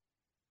kid,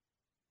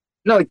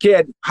 not a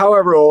kid,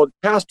 however old,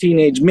 past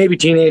teenage, maybe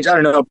teenage, I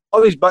don't know,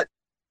 all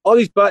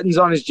these buttons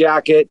on his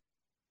jacket.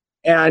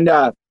 And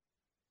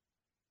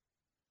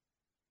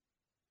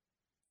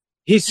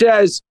he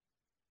says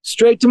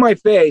straight to my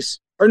face,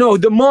 or no,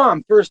 the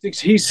mom first,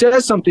 he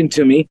says something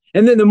to me,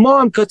 and then the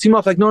mom cuts him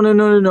off like,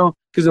 no.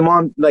 Because the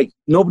mom, like,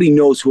 nobody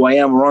knows who I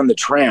am. We're on the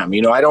tram.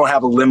 I don't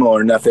have a limo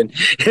or nothing.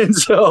 And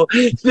so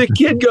the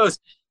kid goes,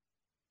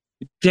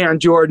 Dan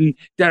Jordan,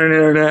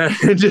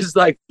 and just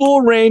like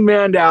full Rain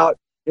Man'd out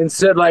and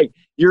said, like,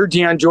 you're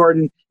Dan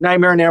Jordan,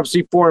 Nightmare on Elm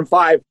Street 4 and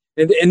 5.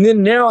 And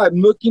then now I'm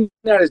looking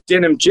at his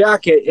denim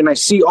jacket and I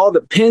see all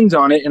the pins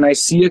on it, and I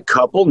see a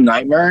couple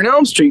Nightmare on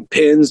Elm Street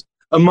pins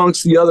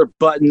amongst the other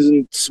buttons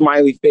and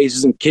smiley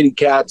faces and kitty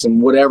cats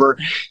and whatever,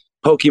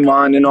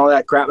 Pokemon and all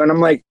that crap. And I'm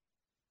like,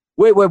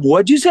 wait,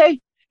 what'd you say?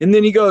 And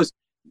then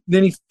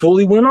he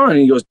fully went on and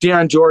he goes,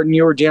 Dan Jordan,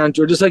 you were Dan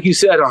Jordan, just like you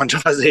said,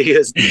 Andras. He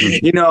is,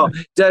 and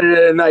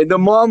the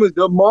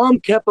mom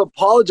kept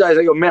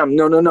apologizing. I go, ma'am,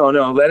 no,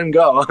 let him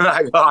go.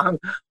 I go,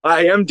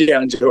 I am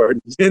Dan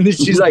Jordan. And then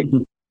she's like,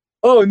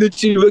 oh, and then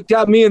she looked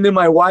at me, and then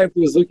my wife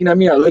was looking at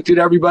me. I looked at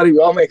everybody.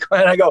 Oh my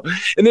God! I go,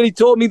 and then he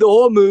told me the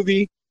whole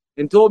movie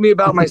and told me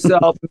about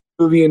myself, the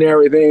movie, and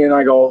everything. And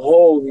I go,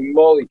 holy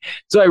moly!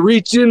 So I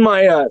reached in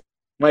my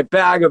my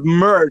bag of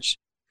merch,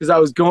 because I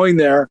was going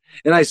there,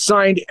 and I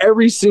signed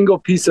every single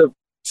piece of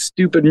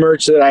stupid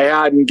merch that I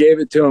had and gave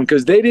it to them,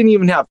 because they didn't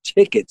even have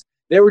tickets.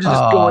 They were just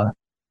going.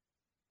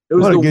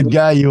 What a good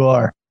guy you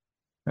are.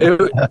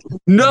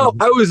 No,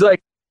 I was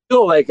like,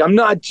 still, like, I'm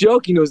not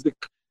joking. It was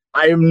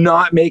I am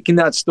not making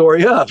that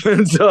story up.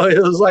 And so it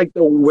was like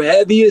the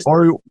webbiest.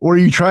 Or were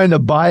you trying to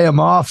buy him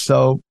off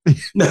so he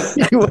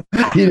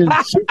didn't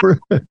super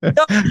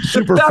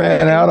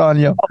fan out on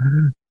you?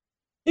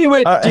 He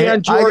went,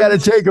 Dan I got to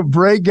take a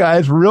break,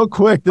 guys, real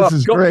quick. This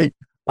is great.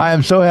 I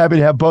am so happy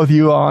to have both of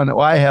you on.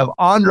 I have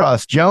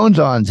Andras Jones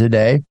on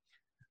today.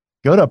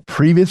 Go to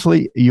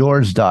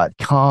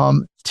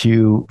previouslyyours.com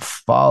to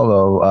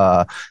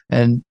follow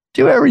and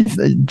do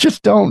everything.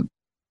 Just don't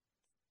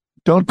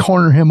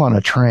corner him on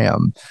a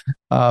tram.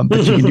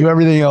 But you can do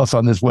everything else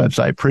on this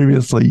website,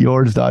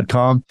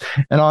 previouslyyours.com,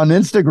 and on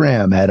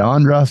Instagram at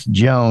Andras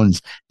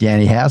Jones.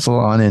 Danny Hassel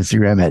on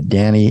Instagram at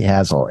Danny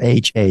Hassel,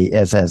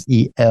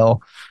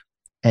 Hassel.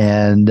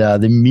 And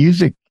the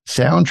music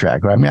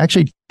soundtrack. I'm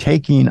actually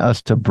taking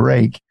us to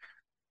break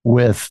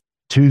with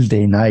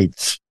Tuesday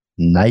night's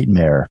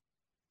Nightmare.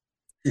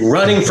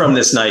 Running from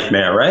this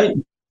nightmare, right?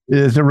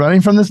 Is it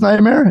running from this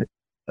nightmare?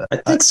 I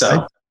think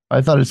so.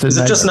 I thought it said. Is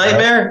it just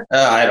Nightmare?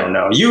 I don't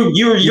know.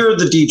 You're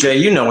the DJ.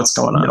 You know what's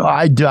going on.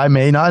 No, I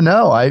may not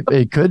know.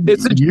 It could.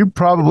 You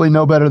probably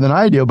know better than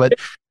I do. But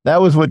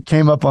that was what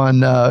came up on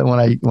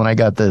when I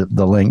got the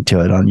link to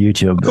it on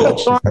YouTube.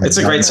 Cool. It's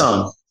a great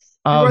song.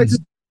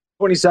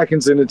 20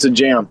 seconds and it's a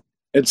jam.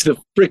 It's the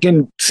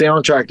freaking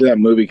soundtrack to that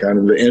movie, kind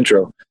of the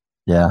intro.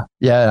 Yeah.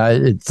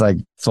 It's like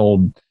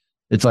sold.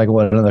 It's like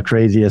one of the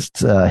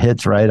craziest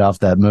hits right off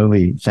that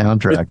movie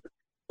soundtrack.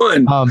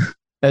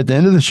 At the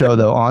end of the show,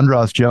 though,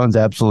 Andras Jones,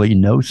 absolutely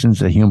no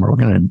sense of humor.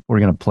 We're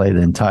gonna play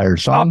the entire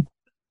song.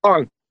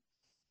 And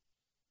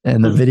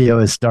the video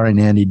is starring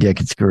Andy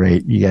Dick. It's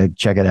great. You gotta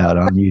check it out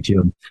on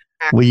YouTube.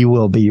 We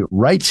will be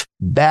right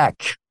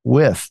back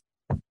with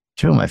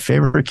two of my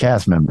favorite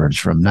cast members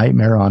from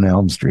Nightmare on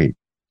Elm Street.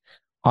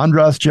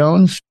 Andras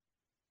Jones,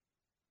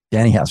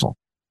 Danny Hassel.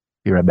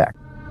 Be right back.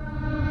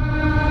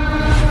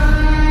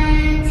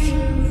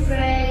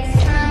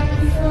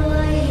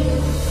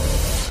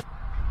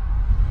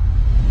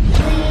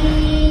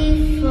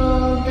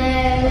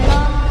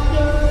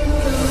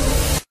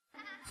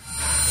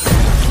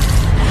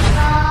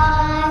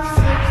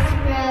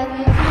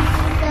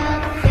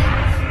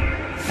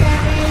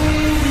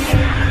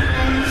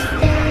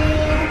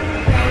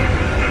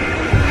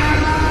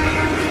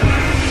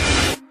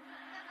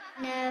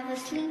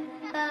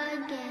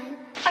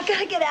 I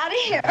gotta get out of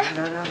here.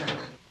 No.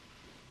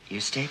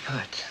 You stay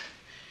put.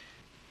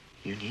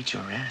 You need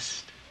your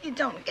rest. You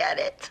don't get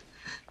it.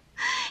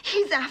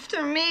 He's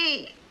after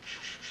me.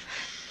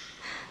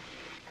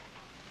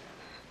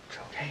 It's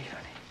okay,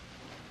 honey.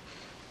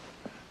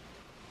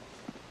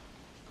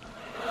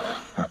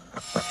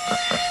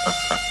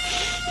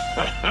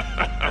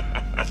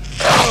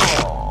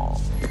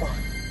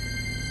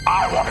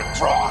 I want to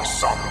draw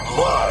some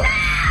blood.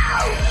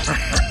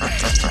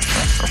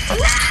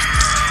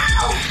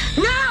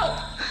 No!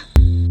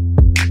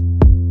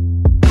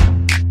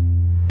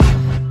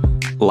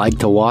 Like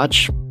to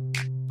watch?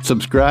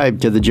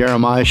 Subscribe to The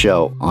Jeremiah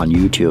Show on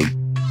YouTube.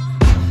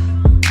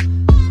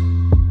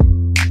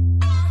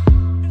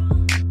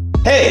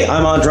 Hey,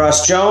 I'm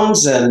Andras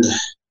Jones, and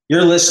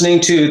you're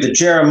listening to The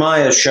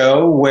Jeremiah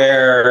Show,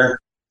 where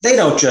they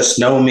don't just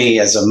know me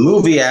as a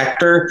movie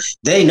actor,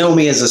 they know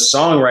me as a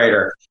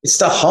songwriter. It's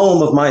the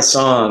home of my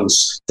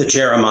songs, The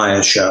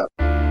Jeremiah Show.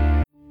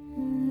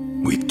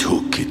 We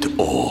took it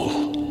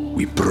all.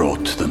 We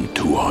brought them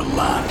to our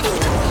land.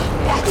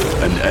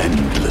 An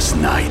endless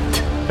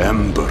night,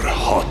 ember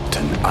hot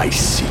and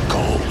icy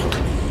cold.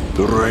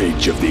 The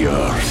rage of the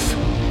earth.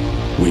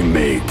 We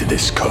made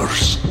this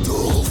curse.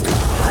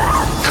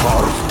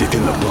 Carved it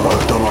in the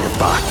blood on our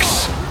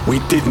backs. We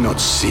did not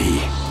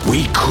see.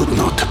 We could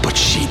not, but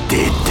she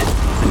did.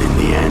 And in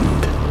the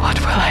end... What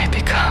will I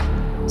become?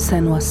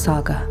 Senwa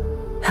Saga.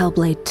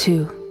 Hellblade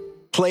 2.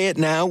 Play it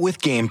now with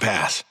Game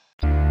Pass.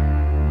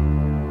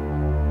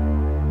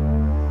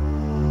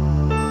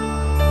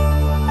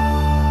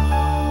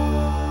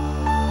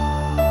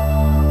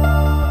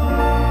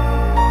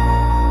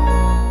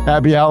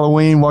 Happy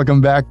Halloween.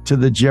 Welcome back to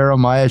the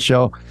Jeremiah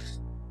Show.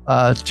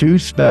 Two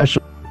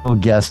special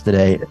guests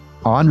today,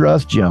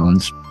 Andras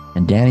Jones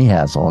and Danny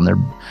Hassel, and they're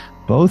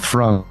both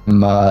from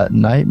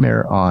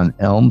Nightmare on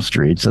Elm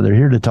Street. So they're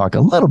here to talk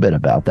a little bit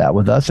about that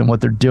with us and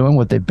what they're doing,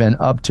 what they've been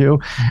up to,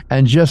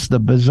 and just the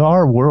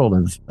bizarre world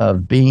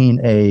of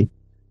being a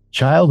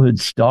childhood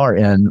star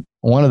in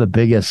one of the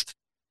biggest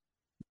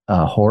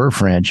horror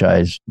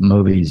franchise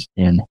movies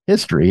in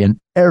history. And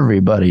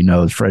everybody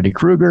knows Freddy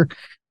Krueger.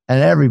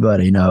 And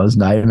everybody knows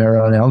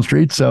Nightmare on Elm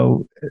Street.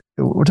 So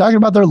we're talking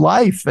about their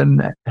life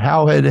and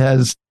how it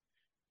has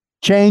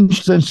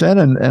changed since then.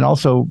 And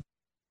also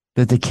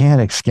that they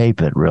can't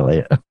escape it,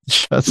 really.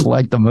 Just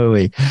like the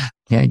movie.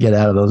 Can't get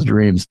out of those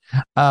dreams.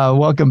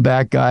 Welcome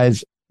back,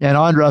 guys. And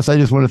Andras, I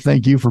just want to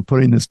thank you for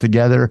putting this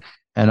together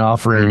and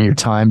offering your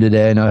time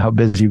today. I know how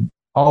busy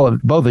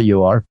both of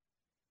you are.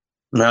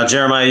 Now,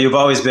 Jeremiah, you've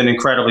always been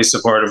incredibly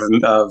supportive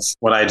of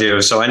what I do.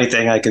 So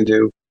anything I can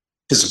do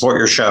to support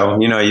your show,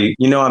 you know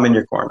I'm in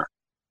your corner.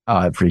 Oh,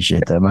 I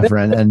appreciate that, my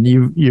friend. And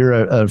you're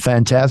a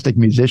fantastic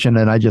musician.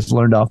 And I just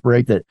learned off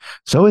break that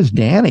so is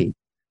Danny.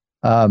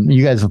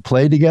 You guys have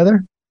played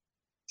together?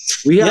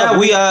 We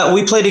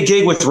played a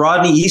gig with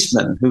Rodney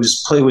Eastman,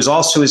 who's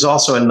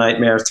also in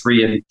Nightmare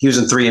 3, and he was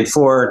in 3 and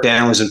 4.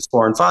 Dan was in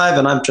 4 and 5,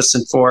 and I'm just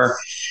in 4.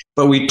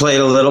 But we played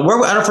a little.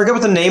 I don't forget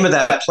what the name of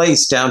that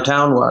place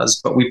downtown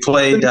was, but we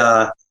played.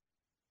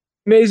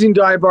 Amazing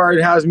dive bar.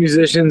 It has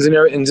musicians and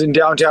it's in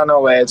downtown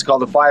LA. It's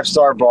called the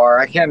 5-Star Bar.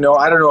 I don't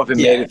know if it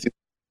made it through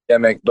the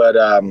pandemic,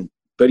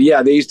 but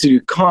yeah, they used to do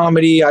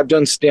comedy. I've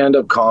done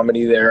stand-up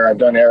comedy there.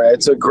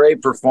 It's a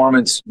great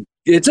performance.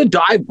 It's a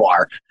dive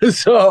bar. I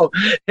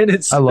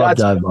love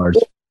dive bars.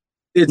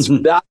 It's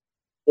that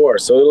before.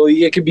 So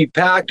it could be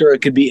packed or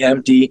it could be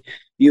empty.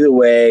 Either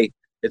way,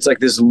 it's like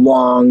this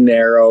long,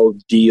 narrow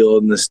deal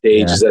in the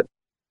stages.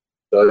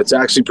 So it's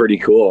actually pretty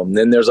cool. And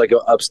then there's like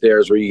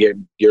upstairs where you get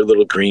your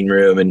little green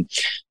room and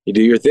you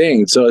do your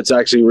thing. So it's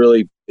actually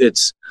really, I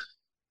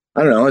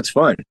don't know, it's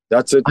fun.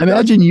 I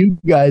imagine you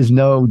guys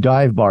know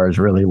dive bars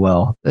really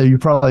well.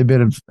 You've probably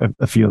been in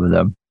a few of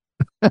them.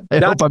 I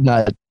hope I'm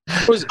not.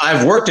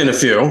 I've worked in a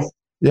few.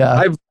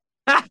 Yeah.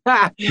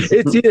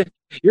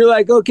 You're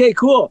like, okay,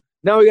 cool.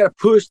 Now we got to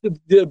push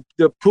the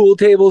pool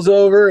tables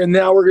over, and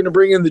now we're going to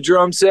bring in the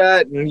drum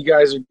set, and you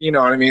guys are, you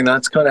know what I mean?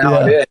 That's kind of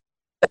how it is.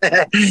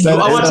 I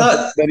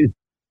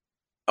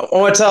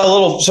want to tell a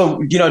little.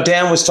 So,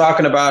 Dan was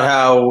talking about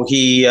how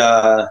he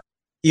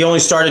only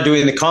started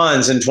doing the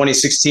cons in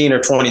 2016 or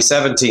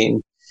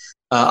 2017.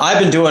 I've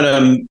been doing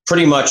them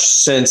pretty much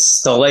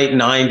since the late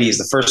 90s.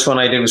 The first one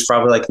I did was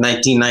probably like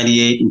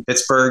 1998 in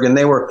Pittsburgh, and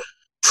they were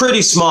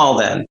pretty small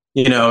then.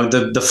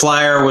 The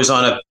flyer was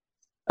on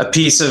a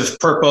piece of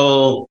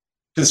purple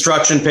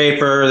construction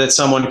paper that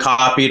someone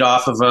copied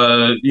off of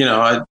a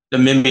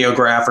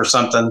mimeograph or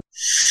something,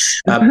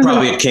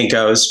 probably at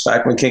Kinko's,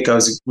 back when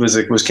Kinko's was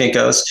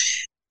Kinko's.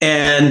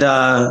 And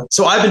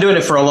so I've been doing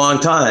it for a long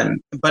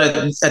time. But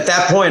at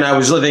that point, I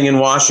was living in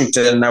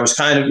Washington, and I was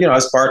kind of, I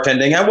was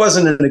bartending. I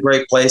wasn't in a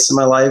great place in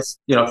my life,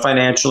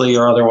 financially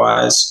or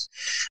otherwise.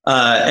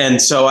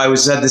 And so I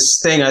had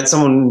this thing,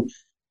 someone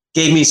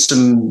gave me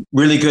some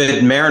really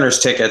good Mariners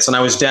tickets, and I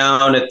was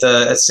down at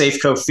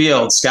Safeco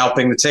Field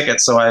scalping the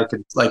tickets so I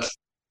could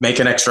make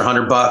an extra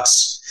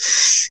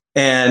 $100.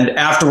 And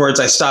afterwards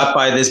I stopped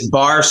by this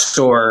bar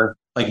store,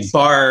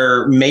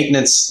 bar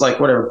maintenance,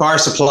 bar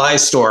supply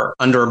store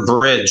under a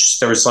bridge.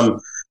 There was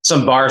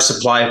some bar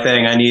supply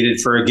thing I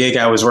needed for a gig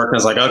I was working. I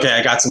was like, okay,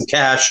 I got some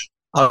cash.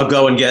 I'll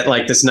go and get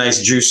this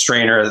nice juice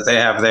strainer that they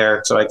have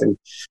there so I can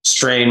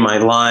strain my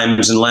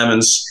limes and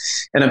lemons.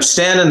 And I'm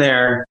standing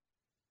there,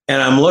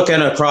 and I'm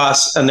looking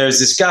across, and there's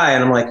this guy,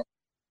 and I'm like,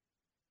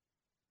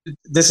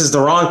 this is the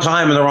wrong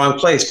time and the wrong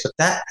place,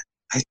 but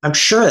I'm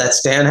sure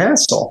that's Dan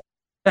Hassel.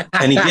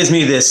 And he gives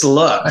me this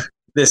look,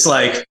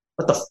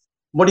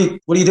 what are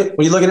you doing?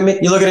 Are you looking at me?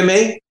 You looking at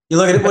me?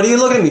 What are you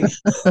looking at me?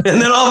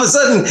 And then all of a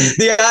sudden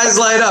the eyes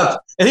light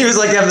up, and he was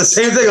having the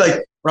same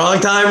thing, wrong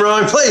time,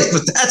 wrong place,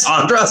 but that's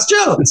Andras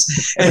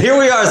Jones. And here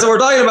we are. So we're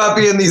talking about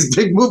being these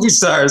big movie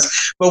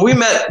stars, but we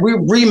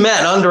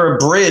re-met under a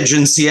bridge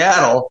in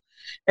Seattle.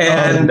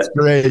 And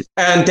great.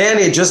 And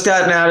Danny had just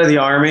gotten out of the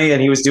Army,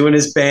 and he was doing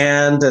his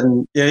band,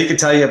 and he could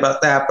tell you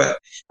about that. But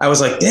I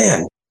was like,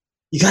 Dan,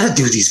 you got to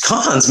do these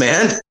cons,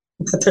 man.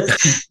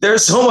 They're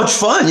so much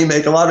fun. You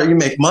make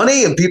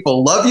money, and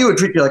people love you and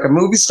treat you like a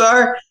movie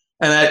star.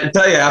 And I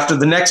tell you, after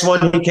the next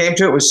one he came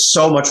to, it was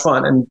so much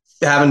fun. And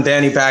having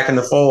Danny back in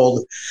the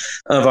fold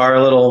of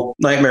our little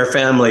Nightmare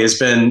family has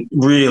been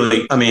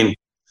really,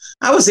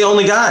 I was the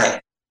only guy,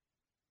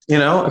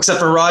 except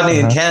for Rodney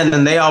and Ken,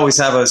 and they always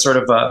have a sort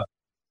of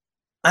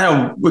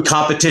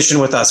competition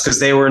with us because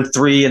they were in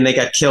 3 and they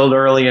got killed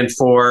early in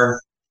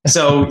 4.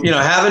 So,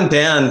 having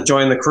Dan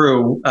join the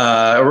crew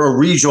or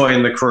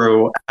rejoin the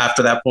crew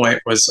after that point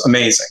was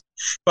amazing.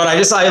 But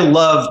I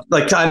love,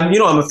 I'm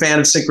a fan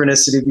of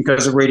synchronicity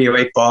because of Radio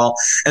 8 Ball.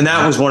 And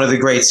that was one of the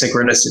great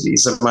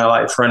synchronicities of my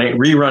life,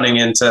 rerunning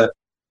into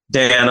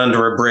Dan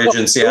under a bridge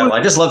in Seattle.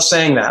 I just love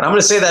saying that. I'm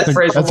going to say that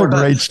phrase. That's a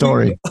great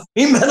story.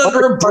 We met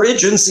under a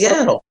bridge in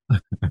Seattle.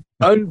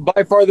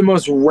 By far the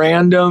most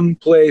random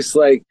place,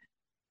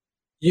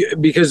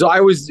 because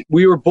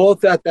we were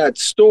both at that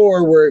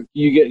store where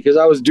because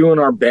I was doing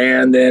our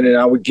band then, and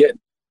I would get,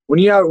 when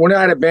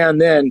I had a band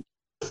then,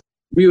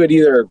 we would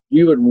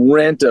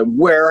rent a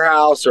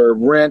warehouse or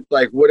rent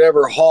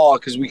whatever hall,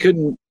 because we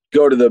couldn't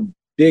go to the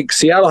big,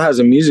 Seattle has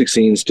a music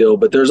scene still,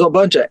 but there's a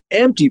bunch of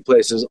empty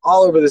places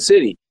all over the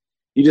city.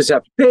 You just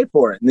have to pay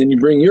for it, and then you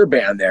bring your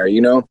band there,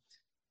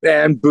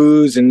 and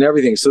booze and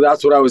everything. So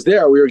that's what I was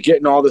there. We were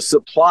getting all the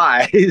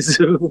supplies,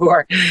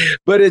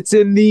 but it's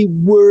in the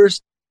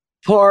worst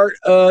part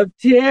of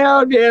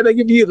town, man.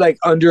 If you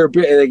under a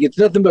bit, it's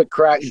nothing but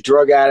crack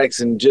drug addicts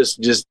and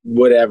just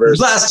whatever.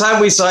 Last time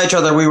we saw each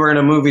other, we were in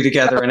a movie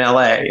together in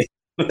LA.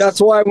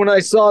 That's why when I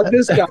saw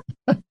this guy,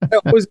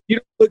 you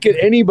don't look at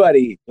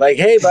anybody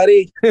hey,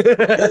 buddy.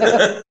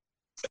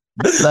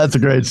 That's a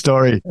great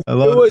story. I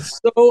love it. It was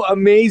so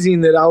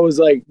amazing that I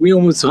was we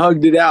almost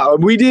hugged it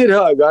out. We did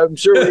hug. I'm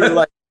sure we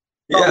were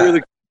yeah.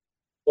 Really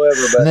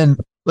whatever. But and then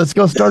let's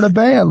go start a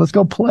band. Let's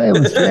go play.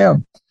 Let's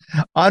jam.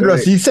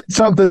 Andras, you said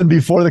something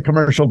before the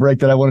commercial break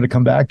that I wanted to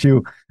come back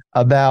to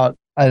about,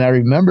 and I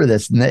remember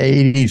this in the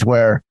 80s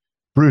where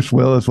Bruce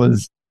Willis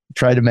was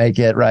trying to make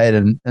it, right?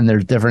 And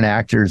there's different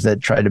actors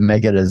that tried to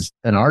make it as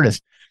an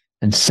artist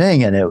and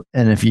sing in it.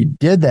 And if you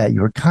did that,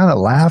 you were kind of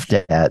laughed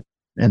at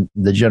in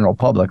the general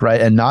public,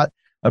 right? And not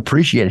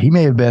appreciated. He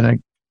may have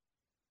been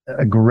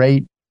a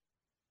great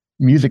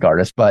music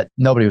artist, but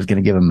nobody was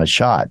going to give him a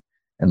shot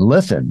and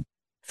listen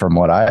from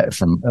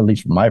at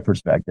least from my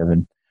perspective.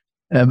 And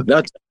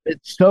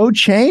it's so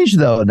changed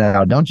though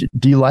now, don't you?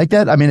 Do you like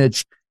that? I mean,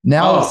 it's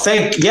now.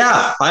 Thank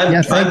God, right?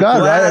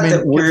 I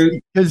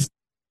mean, because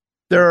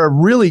there are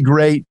really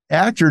great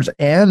actors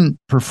and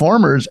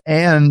performers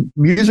and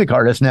music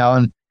artists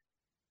now,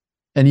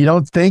 and you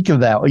don't think of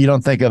that. You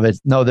don't think of it.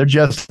 No, they're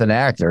just an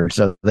actor,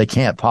 so they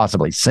can't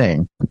possibly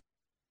sing.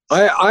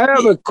 I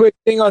have a quick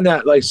thing on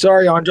that. Like,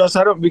 sorry, Andras,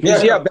 I don't,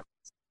 because back in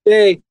the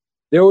day,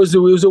 it was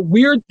a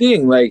weird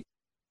thing. Like,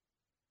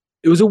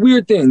 it was a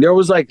weird thing. There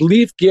was like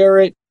Leif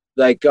Garrett,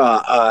 like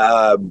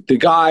the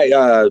guy,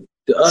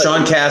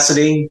 Sean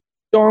Cassidy,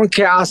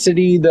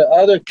 the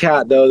other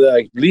cat though,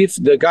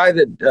 the guy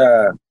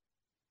that,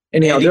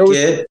 anyhow, Andy there was,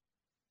 Kidd.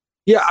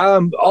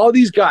 all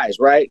these guys,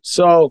 right?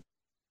 So,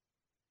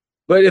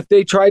 but if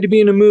they tried to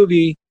be in a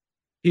movie,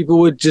 people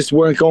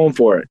weren't going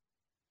for it.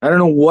 I don't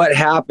know what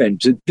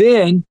happened. So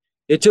then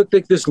it took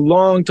like this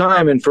long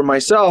time, and for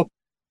myself,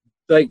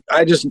 like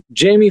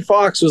Jamie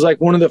Foxx was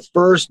like one of the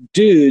first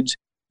dudes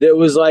that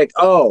was like,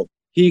 oh,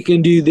 he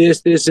can do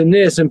this, this, and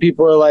this. And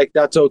people are like,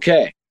 that's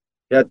okay.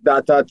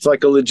 That's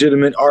like a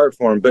legitimate art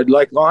form. But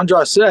like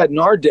Andras said, in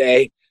our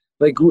day,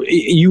 like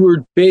you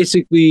were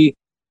basically,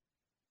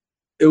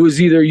 it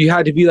was either you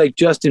had to be like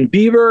Justin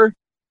Bieber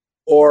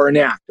or an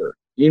actor.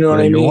 You know what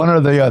I mean? One or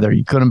the other.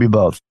 You couldn't be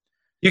both.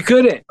 You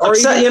couldn't.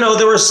 Except,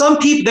 there were some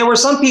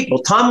people.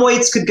 Tom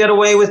Waits could get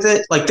away with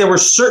it. Like there were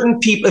certain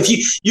people. If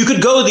you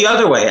could go the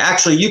other way.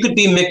 Actually, you could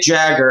be Mick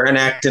Jagger and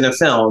act in a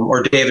film,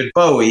 or David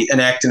Bowie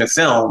and act in a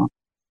film,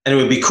 and it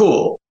would be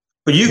cool.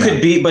 But you could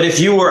be. But if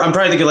you were, I'm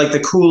trying to think of like the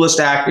coolest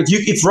actor.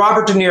 If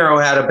Robert De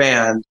Niro had a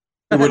band,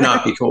 it would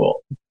not be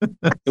cool. It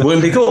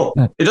wouldn't be cool.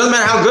 It doesn't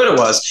matter how good it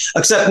was.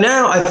 Except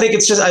now, I think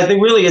it's just.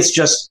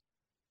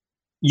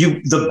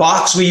 The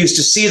box we used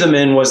to see them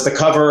in was the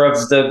cover of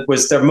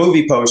was their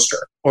movie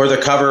poster or the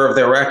cover of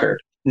their record.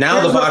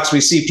 Now the box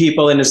we see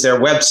people in is their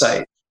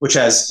website, which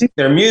has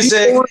their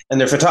music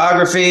and their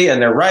photography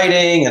and their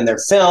writing and their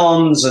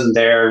films and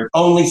their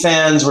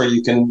OnlyFans where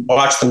you can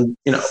watch them,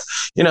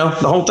 the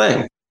whole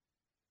thing.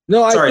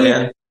 No, sorry,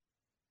 Dan.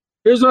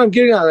 Here's what I'm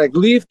getting at. Like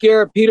Leif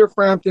Garrett, Peter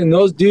Frampton,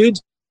 those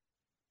dudes.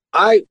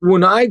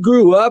 When I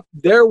grew up,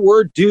 there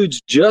were dudes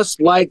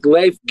just like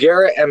Leif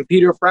Garrett and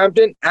Peter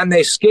Frampton, and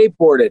they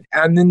skateboarded,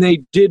 and then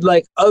they did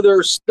like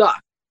other stuff,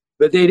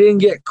 but they didn't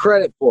get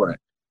credit for it.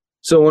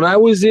 So when I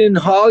was in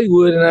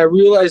Hollywood and I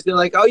realized they're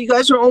like, oh, you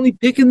guys are only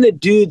picking the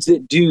dudes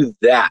that do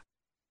that.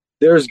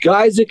 There's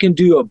guys that can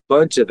do a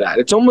bunch of that.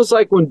 It's almost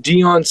like when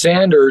Deion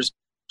Sanders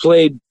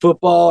played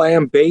football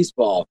and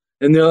baseball,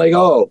 and they're like,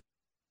 oh,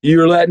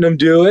 you're letting him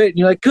do it? And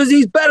you're like, because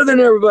he's better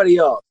than everybody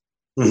else.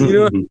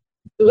 You know?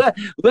 Let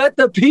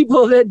the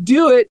people that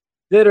do it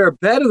that are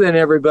better than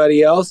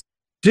everybody else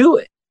do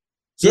it.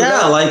 So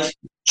like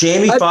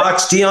Jamie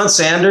Foxx, Deion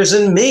Sanders,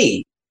 and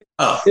me.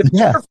 Oh,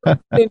 yeah.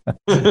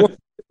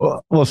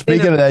 Well,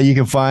 speaking of that, you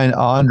can find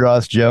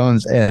Andras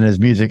Jones and his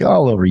music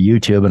all over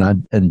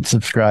YouTube, and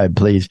subscribe,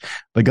 please.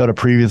 But go to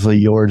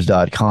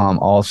previouslyyours.com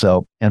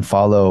also and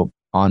follow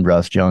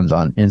Andras Jones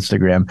on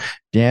Instagram.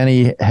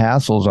 Danny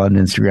Hassel's on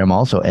Instagram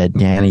also at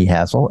Danny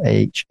Hassel,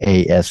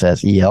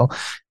 Hassel.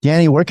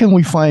 Danny, where can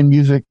we find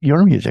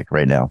your music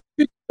right now?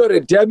 Go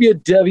to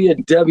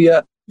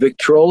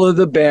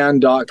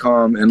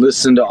www.victrolatheband.com and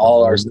listen to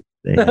all our stuff.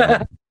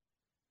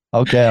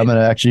 Okay, I'm going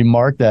to actually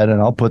mark that,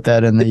 and I'll put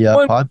that in the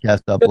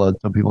podcast upload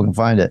so people can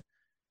find it.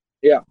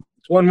 Yeah,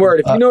 it's one word.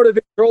 If you know what a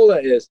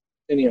Victrola is,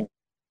 anyhow.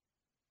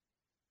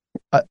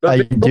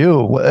 I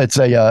do. It's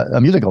a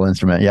musical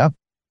instrument, yeah?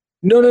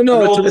 No.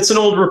 It's an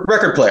old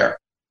record player.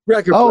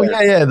 Oh,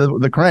 yeah,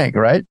 the crank,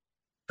 right?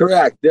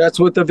 Correct. That's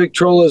what the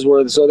Victrolas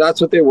were. So that's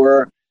what they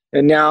were.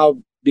 And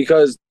now,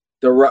 because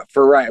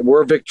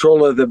we're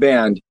Victrola the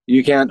band,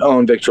 you can't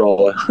own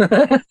Victrola.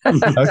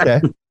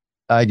 Okay.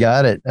 I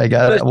got it.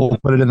 We'll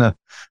put it in the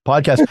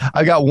podcast.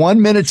 I got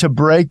 1 minute to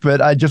break,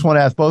 but I just want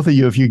to ask both of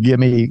you if you give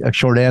me a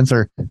short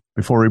answer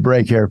before we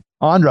break here.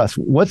 Andras,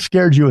 what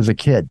scared you as a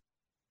kid?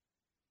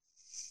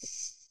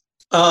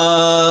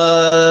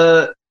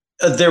 There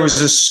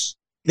was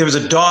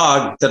a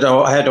dog that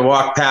I had to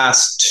walk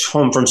past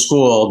home from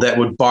school that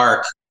would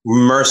bark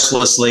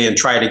mercilessly and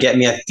try to get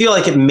me. I feel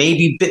like it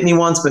maybe bit me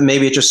once, but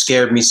maybe it just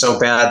scared me so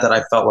bad that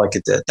I felt like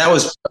it did. That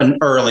was an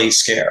early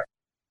scare.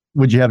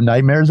 Would you have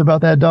nightmares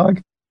about that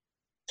dog?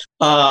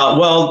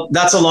 Well,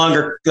 that's a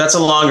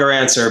longer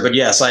answer, but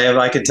yes,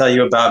 I could tell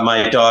you about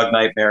my dog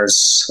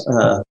nightmares.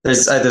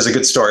 There's a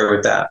good story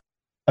with that.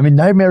 I mean,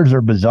 nightmares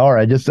are bizarre.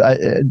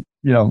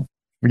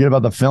 Forget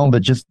about the film,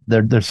 but just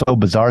they're so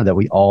bizarre that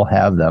we all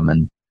have them.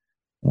 And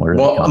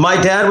my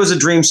dad was a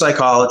dream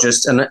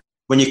psychologist, and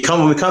when we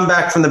come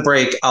back from the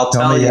break, I'll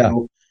tell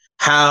you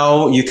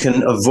how you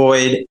can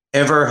avoid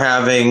ever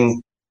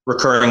having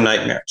recurring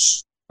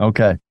nightmares.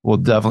 Okay, we'll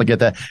definitely get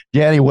that.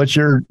 Danny, what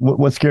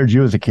scared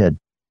you as a kid?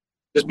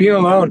 Just being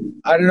alone.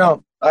 I don't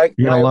know.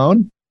 Being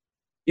alone?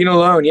 Being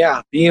alone,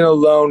 yeah. Being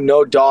alone,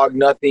 no dog,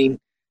 nothing,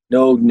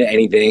 no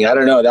anything. I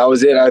don't know. That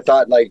was it. I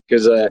thought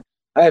because I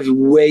have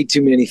way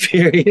too many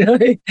fears.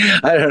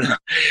 I don't know.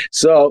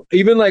 So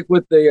even like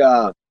with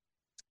the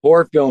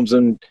horror films,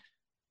 and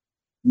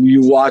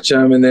you watch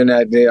them, and then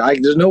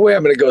there's no way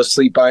I'm going to go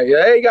sleep.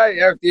 Hey guys,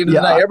 at the end of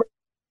the night, everybody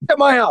at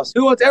my house.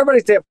 Who wants everybody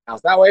to stay at my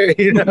house? That way,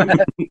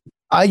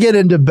 I get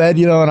into bed,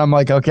 and I'm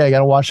like, okay, I got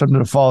to watch something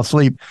to fall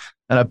asleep,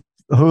 and I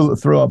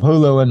throw up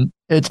Hulu, and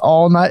it's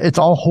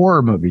all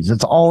horror movies.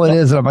 It's all it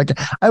is. And I'm like,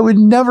 I would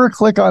never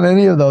click on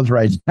any of those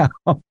right now.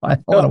 I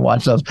don't want to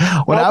watch those.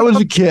 When I was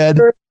a kid,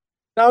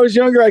 when I was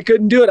younger, I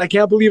couldn't do it. I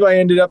can't believe I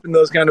ended up in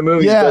those kind of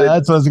movies. Yeah,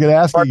 that's what I was going to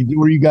ask you.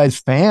 Were you guys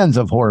fans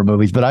of horror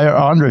movies? But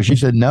Andras, you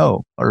said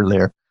no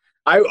earlier.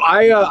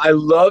 I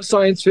love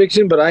science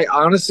fiction, but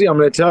I'm going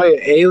to tell you,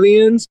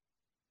 Aliens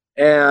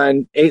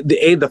and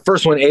the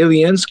first one,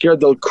 Alien,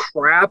 scared the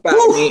crap out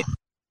of me.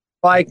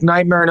 Like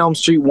Nightmare on Elm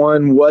Street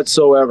 1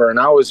 whatsoever. And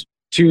I was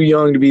too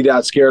young to be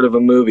that scared of a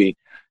movie.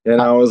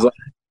 And I was like,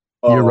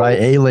 You're right.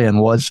 Alien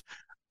was.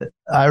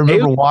 I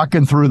remember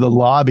walking through the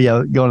lobby,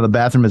 going to the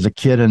bathroom as a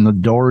kid, and the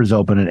doors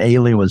open, and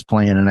Alien was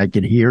playing, and I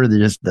could hear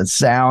the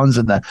sounds,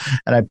 and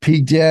I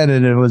peeked in,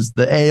 and it was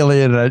the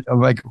Alien. And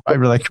I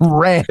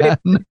ran.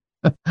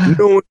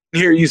 No one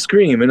can hear you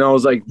scream, and I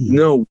was like,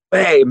 no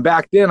way. And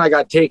back then, I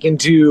got taken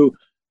to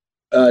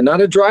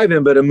not a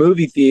drive-in, but a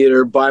movie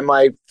theater by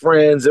my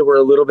friends that were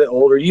a little bit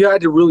older. You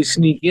had to really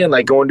sneak in,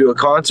 like going to a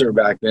concert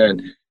back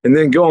then. And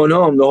then going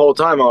home the whole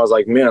time, I was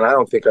like, man, I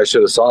don't think I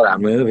should have saw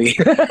that movie.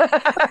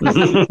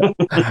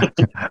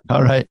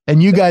 All right.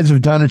 And you guys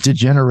have done it to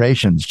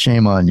generations.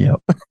 Shame on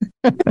you.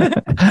 All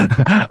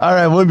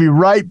right. We'll be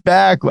right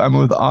back. I'm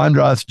with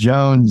Andras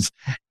Jones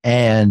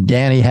and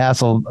Danny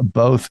Hassel,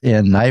 both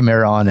in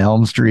Nightmare on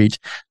Elm Street.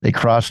 They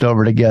crossed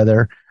over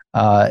together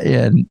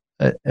in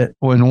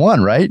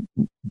one, right?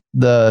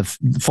 The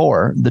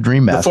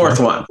Dream Master. The fourth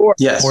one.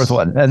 Yes. Fourth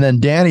one. And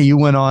then Danny, you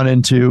went on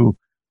into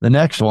the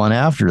next one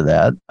after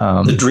that.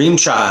 The Dream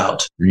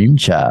Child. Dream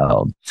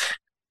Child.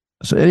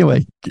 So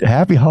anyway,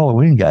 happy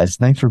Halloween, guys.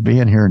 Thanks for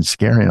being here and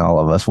scaring all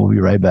of us. We'll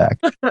be right back.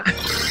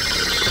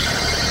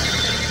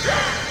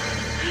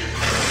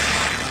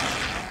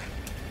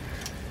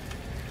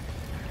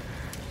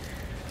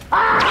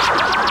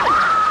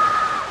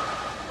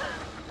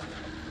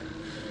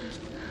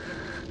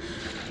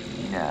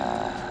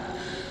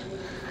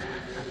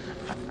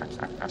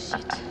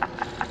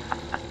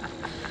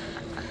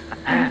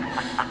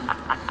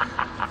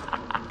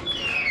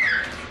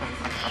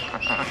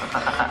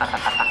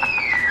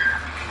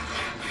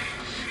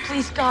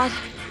 Please, God.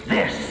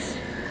 This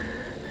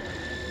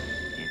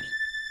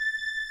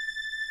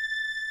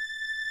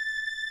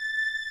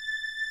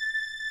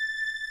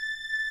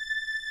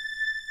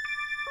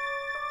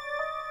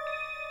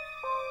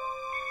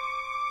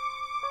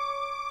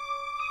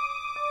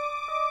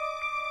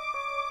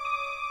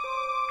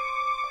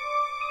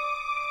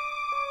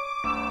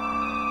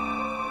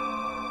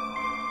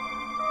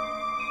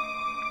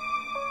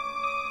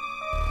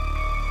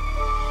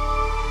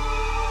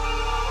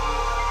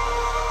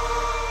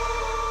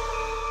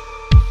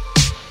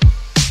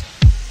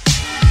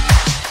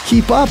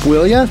Keep up,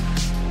 will ya?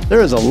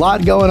 There is a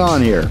lot going on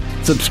here.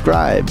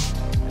 Subscribe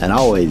and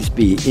always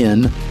be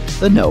in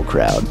the know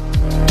crowd.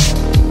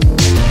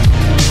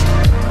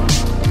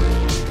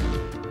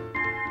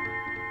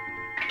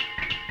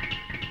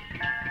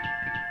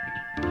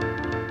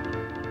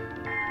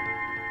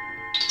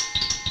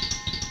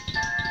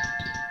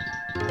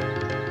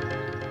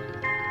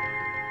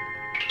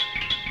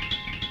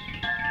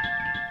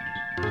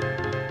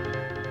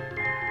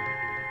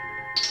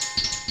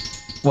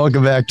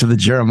 Welcome back to the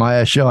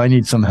Jeremiah Show. I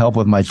need some help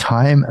with my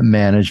time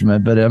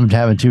management, but I'm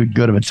having too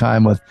good of a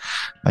time with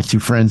my two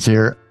friends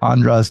here,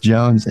 Andras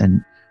Jones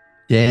and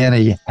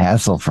Danny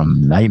Hassel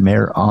from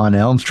Nightmare on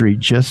Elm Street,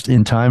 just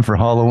in time for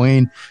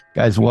Halloween.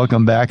 Guys,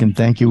 welcome back, and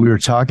thank you. We were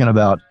talking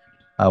about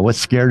what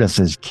scared us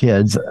as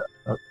kids.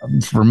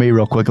 For me,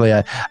 real quickly,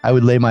 I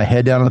would lay my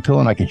head down on the pillow,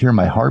 and I could hear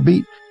my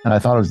heartbeat, and I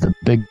thought it was the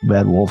big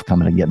bad wolf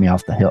coming to get me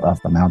off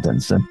the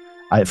mountains. And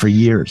for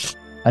years,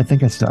 I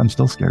think I'm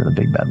still scared of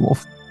the big bad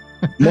wolf.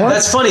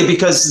 That's funny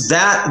because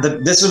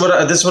this is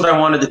what I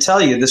wanted to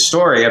tell you, this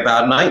story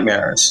about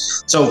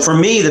nightmares. So for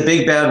me, the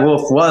Big Bad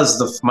Wolf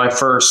was my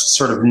first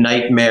sort of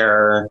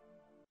nightmare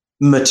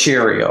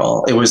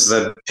material. It was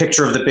the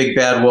picture of the Big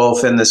Bad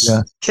Wolf in this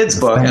kid's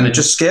book, and it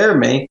just scared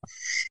me.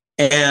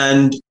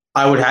 And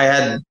I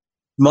had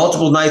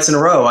multiple nights in a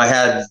row, I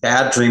had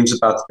bad dreams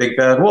about the Big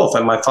Bad Wolf.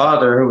 And my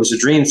father, who was a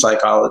dream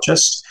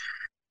psychologist,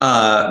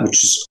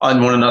 which is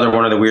one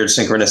of the weird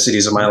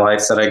synchronicities of my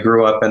life, that I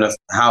grew up in a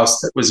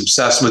house that was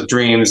obsessed with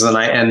dreams, and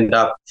I end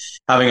up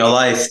having a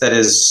life that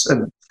is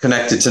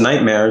connected to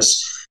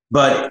nightmares.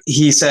 But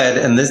he said,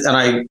 and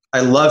I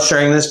love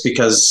sharing this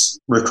because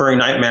recurring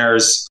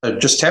nightmares are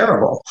just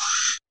terrible.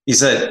 He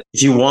said,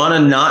 if you want to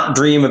not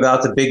dream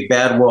about the big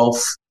bad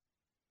wolf,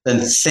 then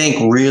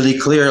think really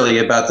clearly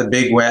about the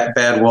big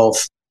bad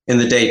wolf in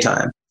the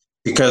daytime.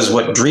 Because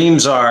what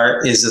dreams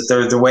are is that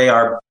they're the way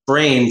our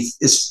brain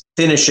is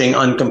finishing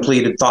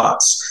uncompleted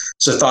thoughts.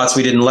 So thoughts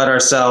we didn't let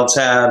ourselves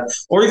have,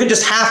 or even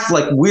just half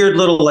like weird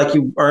little, like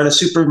you are in a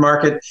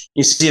supermarket,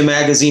 you see a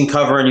magazine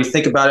cover and you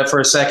think about it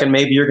for a second,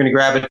 maybe you're going to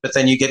grab it, but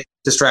then you get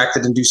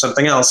distracted and do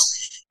something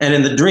else. And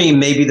in the dream,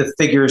 maybe the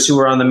figures who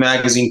are on the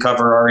magazine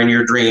cover are in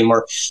your dream,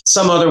 or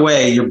some other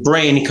way your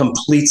brain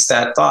completes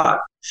that thought.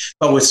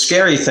 But with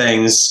scary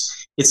things,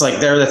 it's like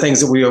they're the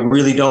things that we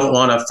really don't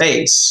want to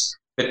face.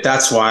 But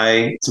that's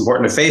why it's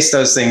important to face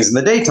those things in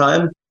the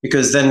daytime,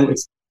 because then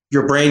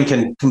your brain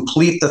can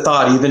complete the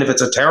thought, even if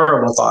it's a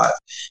terrible thought,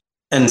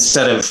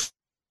 instead of.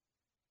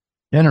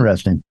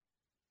 Interesting.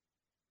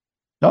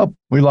 Oh,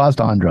 we lost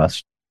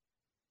Andras.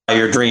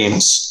 Your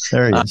dreams.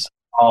 There he is.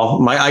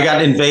 I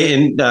got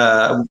invaded.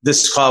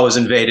 This call was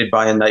invaded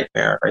by a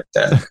nightmare right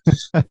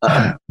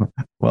there.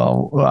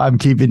 Well, I'm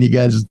keeping you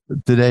guys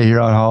today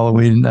here on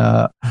Halloween.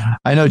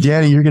 I know,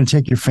 Danny, you're going to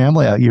take your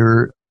family out.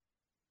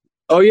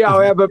 Oh yeah,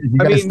 I have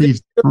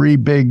these 3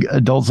 big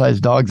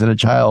adult-sized dogs and a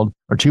child,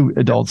 or 2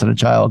 adults and a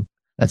child.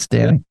 That's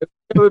Danny.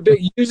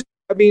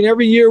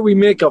 Every year we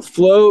make a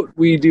float.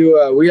 We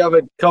do. We have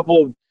a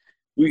couple.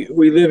 We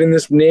live in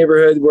this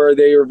neighborhood where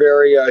they are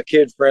very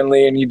kid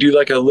friendly, and you do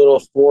like a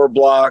little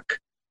 4-block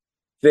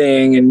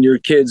thing, and your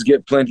kids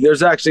get plenty.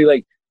 There's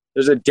actually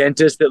there's a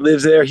dentist that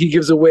lives there. He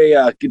gives away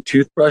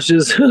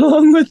toothbrushes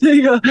along with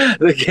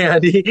the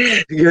candy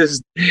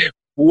because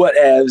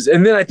whatevs.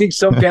 And then I think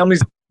some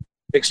families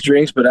mixed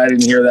drinks, but I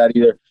didn't hear that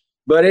either.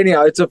 But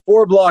anyhow, it's a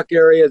 4-block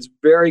area. It's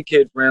very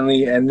kid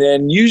friendly. And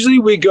then usually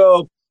we've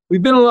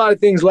been a lot of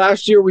things.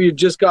 Last year we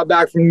just got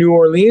back from New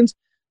Orleans.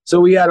 So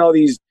we had all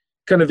these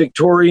kind of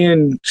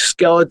Victorian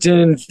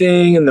skeleton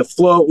thing, and the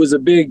float was a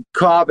big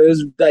cop. It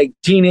was like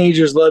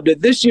teenagers loved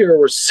it. This year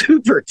we're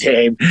super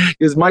tame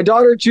because my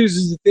daughter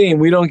chooses the theme.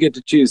 We don't get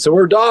to choose. So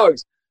we're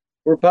dogs.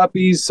 We're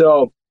puppies.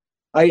 So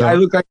I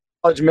look like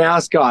college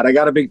mascot. I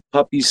got a big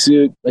puppy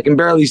suit. I can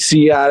barely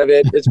see out of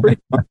it. It's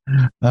pretty fun.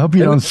 I hope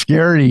you don't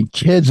scare any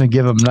kids and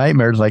give them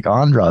nightmares like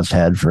Andras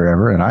had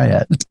forever, and I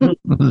had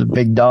the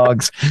big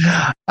dogs.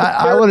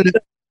 I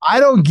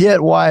don't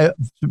get why,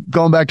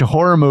 going back to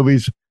horror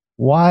movies,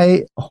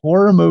 why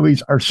horror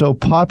movies are so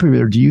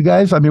popular. Do you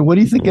guys? I mean, what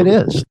do you think it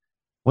is?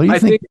 What do you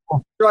think?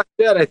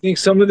 I think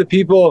some of the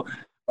people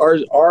are.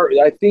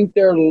 I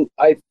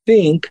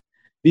think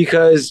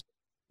because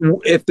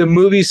if the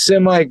movie's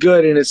semi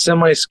good and it's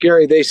semi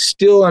scary, they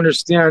still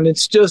understand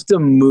it's just a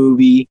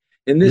movie,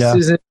 and this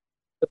isn't.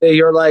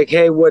 They are like,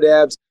 hey,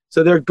 whatevs.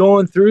 So they're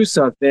going through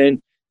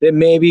something that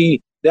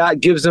maybe that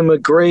gives them a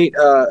great,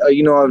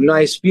 a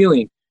nice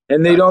feeling,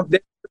 and they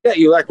forget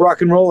you, like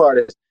rock and roll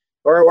artists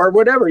or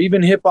whatever,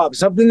 even hip hop,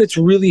 something that's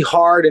really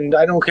hard, and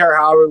I don't care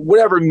how,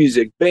 whatever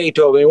music,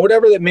 Beethoven,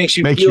 whatever that makes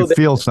you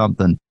feel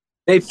something.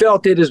 They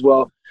felt it as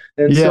well,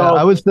 and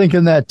I was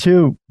thinking that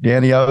too,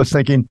 Danny. I was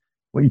thinking.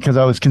 Because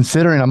I was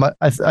considering,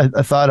 I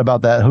thought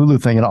about that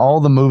Hulu thing, and all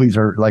the movies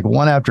are like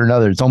one after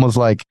another. It's almost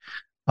like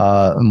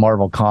a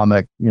Marvel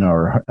comic,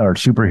 or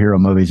superhero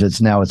movies.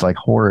 It's like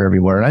horror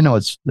everywhere. And I know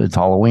it's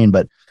Halloween,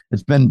 but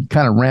it's been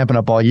kind of ramping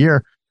up all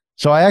year.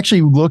 So I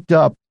actually looked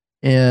up,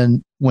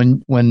 and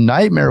when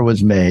Nightmare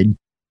was made,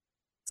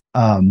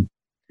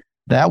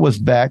 that was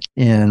back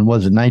in,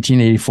 was it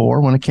 1984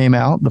 when it came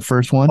out, the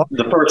first one?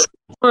 The first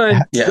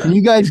one, yeah. Can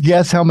you guys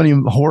guess how many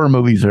horror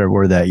movies there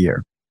were that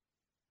year?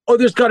 Oh,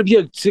 there's got to be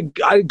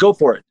I go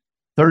for it.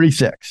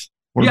 36.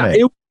 Yeah.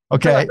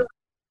 Okay.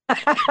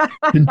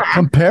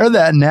 Compare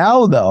that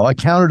now, though. I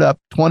counted up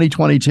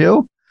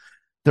 2022.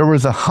 There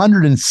was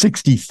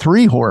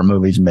 163 horror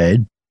movies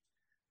made.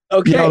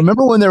 Okay.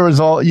 Remember when there was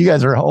you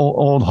guys are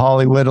old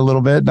Hollywood a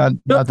little bit, not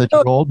that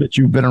you're old, but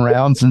you've been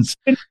around since.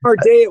 In our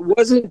day, it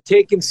wasn't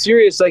taken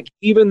serious. Like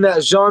even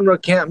that genre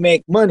can't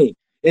make money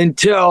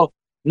until,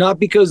 not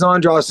because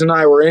Andras and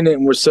I were in it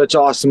and we're such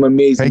awesome,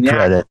 amazing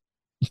credit.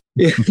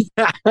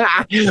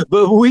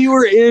 But we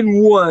were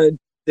in one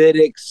that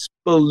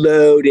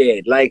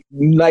exploded like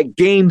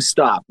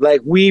GameStop. Like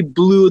we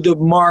blew the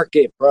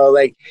market, bro.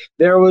 Like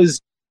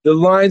the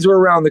lines were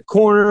around the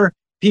corner,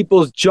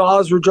 people's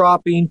jaws were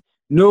dropping.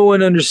 No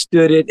one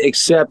understood it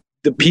except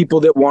the people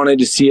that wanted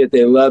to see it.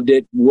 They loved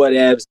it.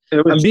 Whatevs.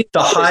 It was the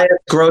highest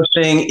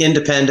grossing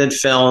independent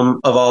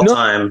film of all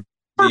time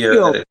the year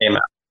that it came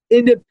out.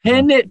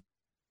 Independent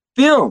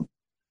film.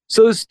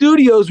 So the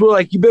studios were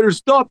like, you better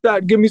stop that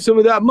and give me some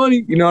of that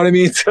money. You know what I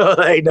mean? So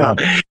no.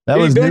 That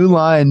was New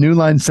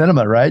Line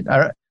Cinema, right?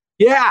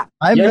 Yeah.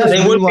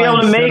 They wouldn't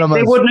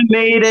have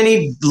made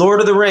any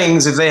Lord of the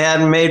Rings if they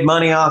hadn't made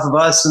money off of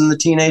us and the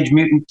Teenage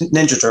Mutant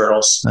Ninja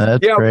Turtles.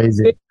 That's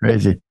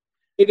crazy.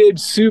 They did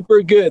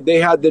super good. They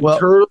had the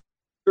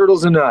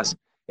Turtles and us.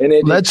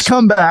 And let's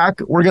come back.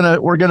 We're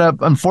gonna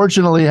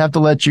unfortunately have to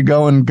let you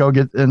go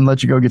get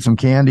some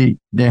candy,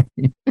 Danny.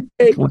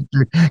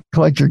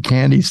 collect your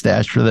candy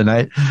stash for the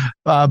night.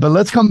 But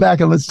let's come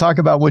back and let's talk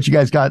about what you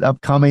guys got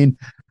upcoming.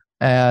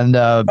 And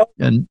sure.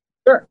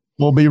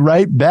 We'll be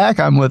right back.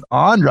 I'm with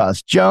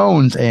Andras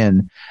Jones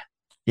and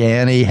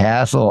Danny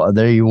Hassel.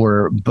 They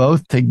were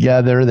both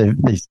together.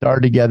 They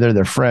starred together.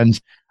 They're friends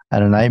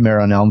at A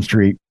Nightmare on Elm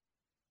Street.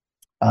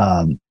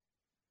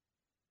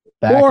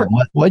 Back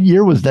what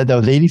year was that? That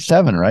was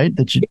 87, right?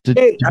 It's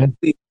 88.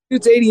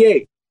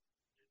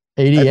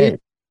 88.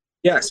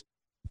 Yes.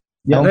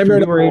 Yeah,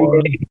 Nightmare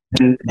on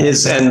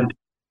 88. And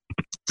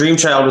Dream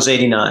Child was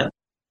 89.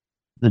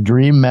 The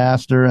Dream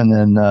Master and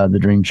then the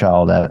Dream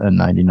Child at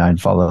 99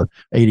 followed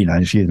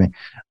 89. Excuse me.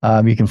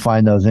 You can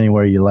find those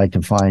anywhere you like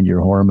to find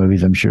your horror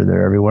movies. I'm sure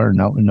they're everywhere.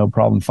 No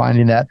problem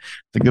finding that.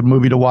 It's a good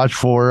movie to watch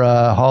for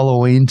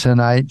Halloween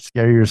tonight.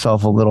 Scare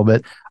yourself a little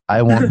bit.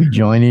 I won't be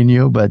joining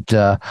you, but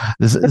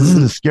this is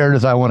as scared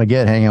as I want to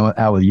get hanging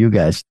out with you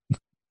guys.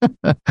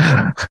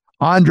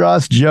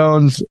 Andras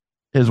Jones,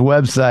 his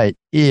website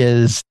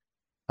is,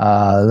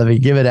 let me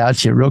give it out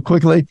to you real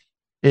quickly.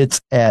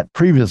 It's at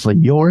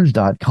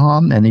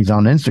previouslyyours.com, and he's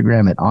on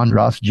Instagram at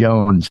Andras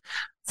Jones.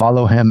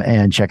 Follow him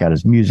and check out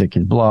his music,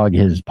 his blog,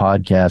 his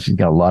podcast. He's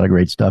got a lot of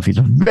great stuff. He's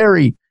a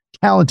very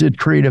talented,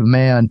 creative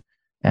man,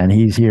 and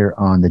he's here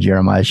on the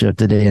Jeremiah Show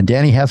today. And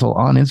Danny Hassel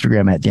on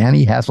Instagram at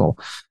Danny Hassel.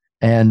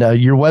 And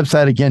your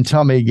website again,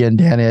 tell me again,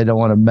 Danny, I don't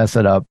want to mess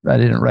it up. I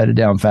didn't write it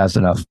down fast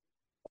enough.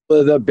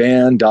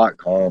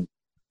 Victroladaband.com.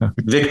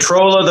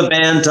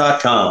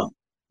 Victroladaband.com.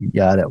 You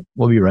got it.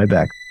 We'll be right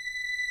back.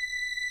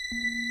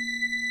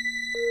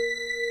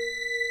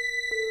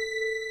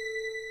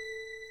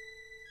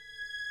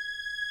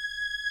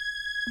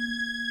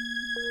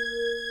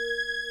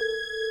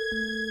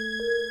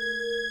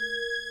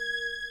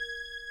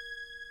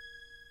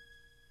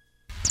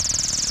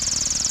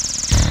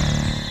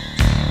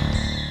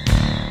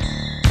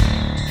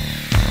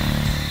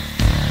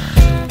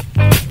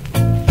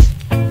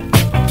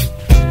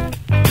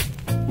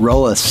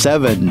 Roll a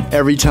 7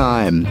 every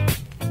time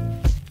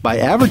by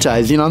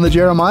advertising on the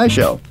Jeremiah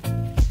Show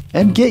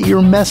and get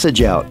your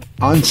message out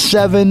on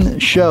 7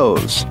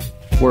 shows.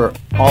 We're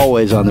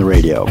always on the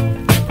radio.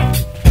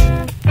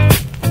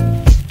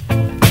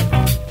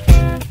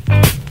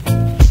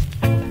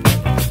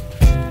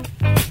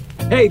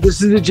 Hey,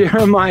 this is the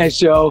Jeremiah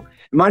Show.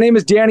 My name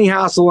is Danny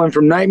Hassel. I'm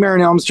from Nightmare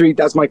on Elm Street.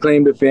 That's my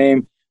claim to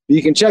fame.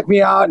 You can check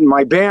me out in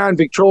my band,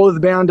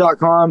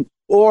 victroladaband.com,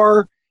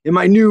 or in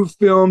my new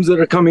films that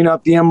are coming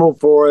up, The Emerald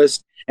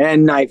Forest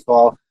and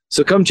Nightfall.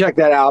 So come check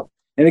that out.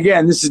 And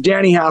again, this is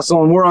Danny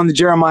Hassel, and we're on the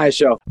Jeremiah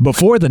Show.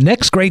 Before the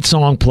next great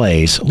song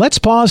plays, let's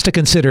pause to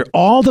consider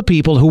all the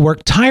people who work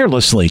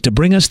tirelessly to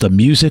bring us the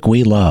music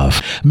we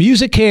love.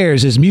 Music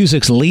Cares is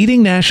music's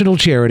leading national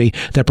charity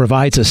that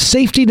provides a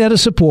safety net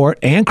of support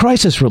and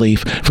crisis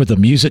relief for the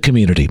music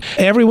community.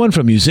 Everyone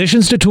from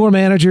musicians to tour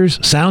managers,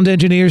 sound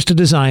engineers to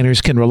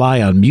designers can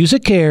rely on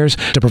Music Cares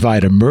to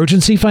provide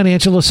emergency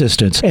financial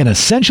assistance and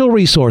essential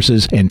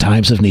resources in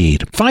times of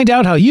need. Find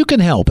out how you can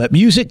help at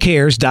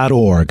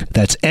musiccares.org.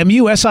 That's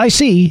MUSICARES.org.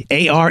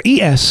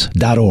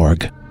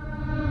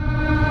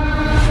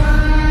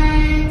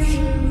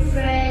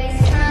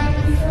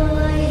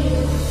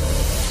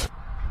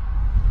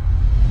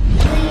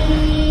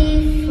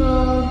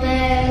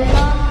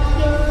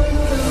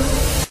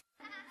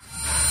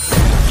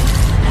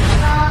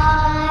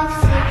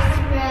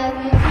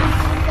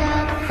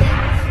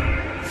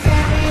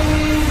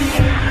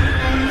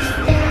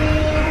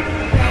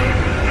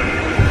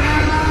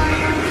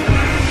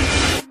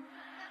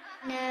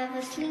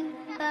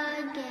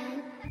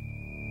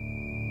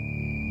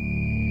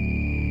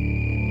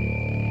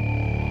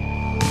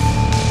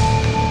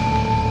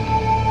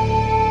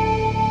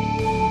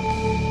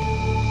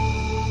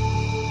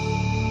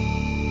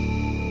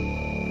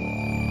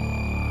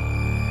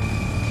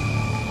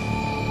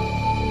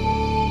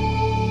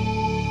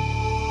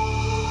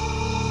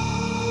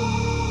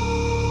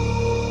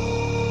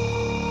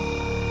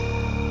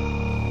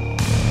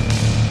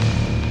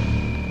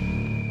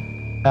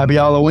 Happy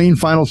Halloween.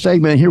 Final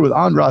segment here with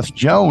Andras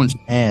Jones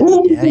and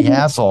Danny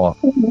Hassel.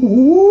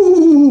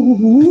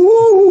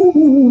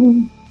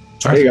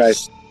 Hey,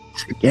 guys.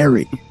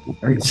 Scary.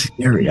 Very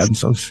scary. I'm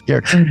so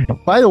scared.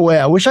 By the way,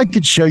 I wish I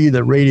could show you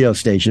the radio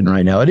station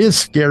right now. It is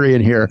scary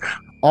in here.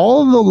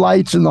 All of the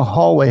lights in the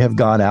hallway have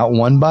gone out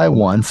one by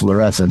one,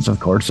 fluorescence, of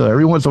course. So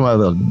every once in a while,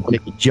 they'll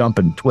make a jump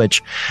and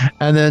twitch.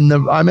 And then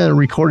I'm in a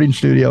recording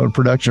studio and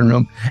production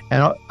room,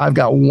 and I've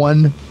got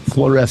one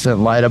fluorescent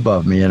light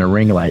above me and a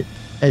ring light.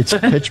 It's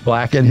pitch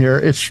black in here.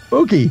 It's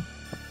spooky.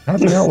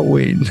 Happy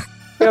Halloween.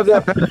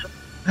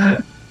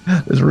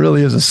 This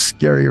really is a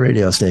scary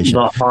radio station.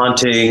 The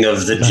haunting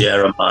of the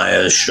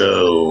Jeremiah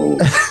Show.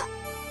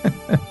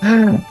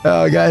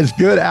 Oh, guys,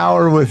 good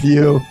hour with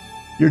you.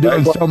 You're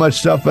doing so much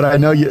stuff, but I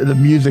know the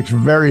music's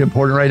very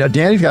important right now.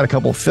 Danny's got a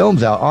couple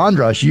films out.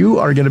 Andras, you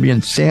are going to be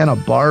in Santa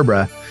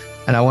Barbara,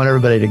 and I want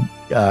everybody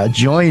to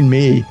join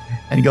me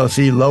and go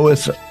see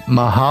Lois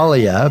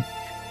Mahalia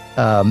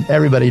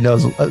everybody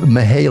knows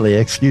Mahalia.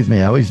 Excuse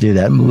me, I always do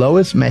that.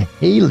 Lois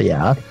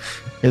Mahalia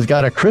has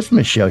got a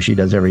Christmas show she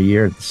does every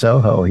year at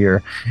Soho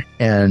here,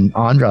 and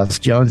Andras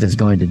Jones is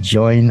going to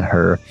join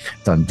her.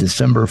 It's on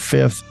December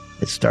 5th.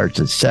 It starts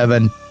at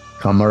 7.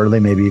 Come early,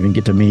 maybe even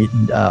get to meet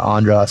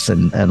Andras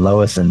and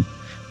Lois and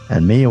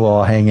me. We'll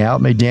all hang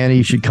out. Maybe Danny,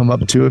 you should come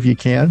up too if you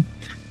can.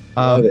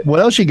 What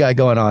else you got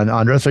going on,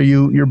 Andras?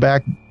 You're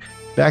back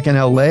in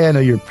LA? I know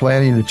you're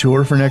planning a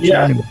tour for next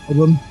year.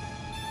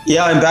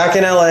 Yeah, I'm back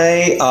in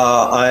LA.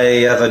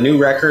 I have a new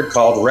record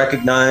called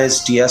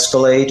Recognize,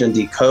 De-Escalate, and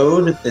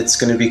Decode. It's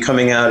going to be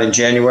coming out in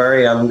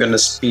January.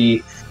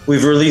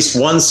 We've released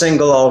one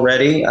single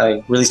already.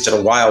 I released it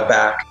a while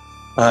back,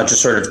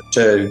 just sort of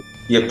to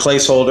be a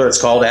placeholder.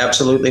 It's called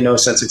Absolutely No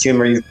Sense of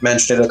Humor. You've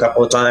mentioned it a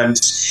couple of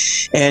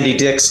times. Andy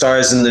Dick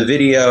stars in the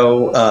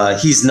video.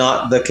 He's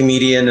not the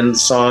comedian in the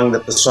song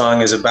that the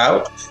song is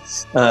about.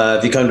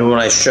 If you come to one of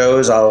my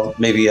shows, I'll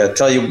maybe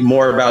tell you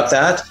more about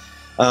that.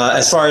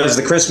 As far as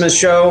the Christmas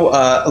show,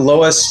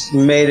 Lois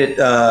made it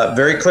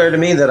very clear to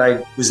me that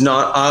I was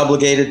not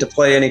obligated to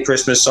play any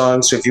Christmas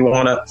songs. So if you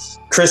want a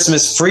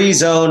Christmas-free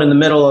zone in the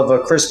middle of a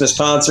Christmas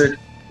concert,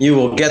 you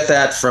will get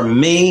that from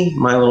me,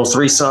 my little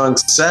 3-song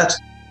set.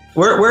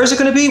 Where is it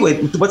going to be?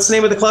 Wait, what's the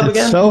name of the club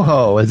again?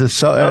 Soho. It's a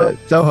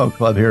Soho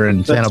club here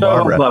in Santa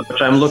Barbara. Club,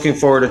 which I'm looking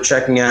forward to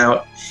checking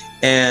out.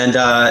 And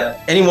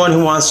anyone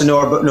who wants to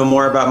know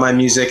more about my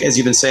music, as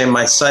you've been saying,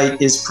 my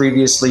site is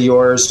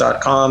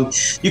previouslyyours.com.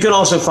 You can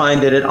also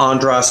find it at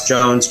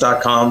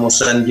andrasjones.com. We'll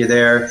send you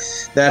there.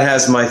 That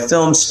has my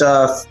film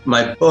stuff,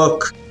 my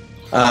book,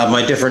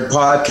 my different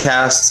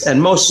podcasts,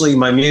 and mostly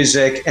my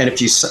music. And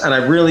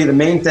the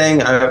main thing,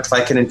 if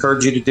I can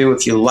encourage you to do,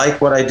 if you like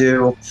what I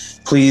do,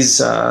 please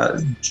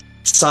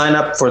sign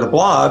up for the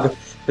blog,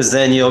 because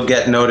then you'll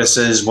get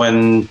notices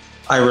when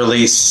I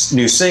release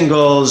new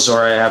singles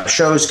or I have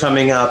shows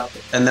coming up,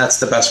 and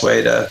that's the best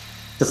way to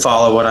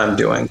follow what I'm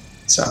doing.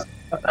 So,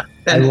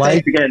 and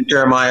thanks again,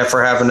 Jeremiah,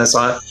 for having us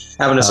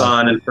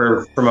on and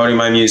for promoting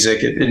my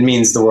music. It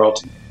means the world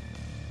to me.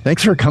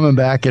 Thanks for coming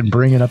back and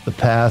bringing up the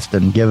past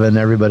and giving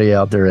everybody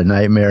out there a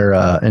nightmare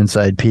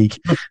inside peek.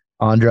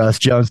 Andras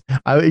Jones,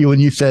 when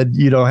you said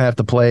you don't have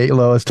to play,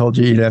 Lois told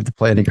you don't have to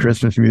play any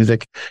Christmas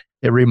music.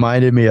 It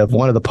reminded me of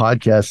one of the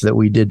podcasts that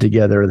we did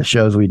together, the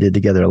shows we did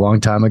together a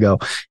long time ago.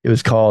 It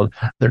was called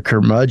The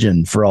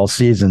Curmudgeon for All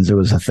Seasons. It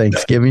was a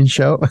Thanksgiving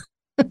show.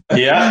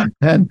 Yeah.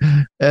 and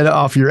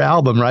off your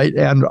album, right?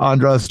 And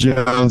Andras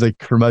Jones, A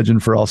Curmudgeon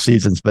for All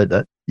Seasons. But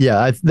that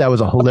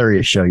was a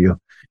hilarious show. You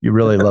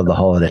really love the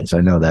holidays. I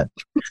know that.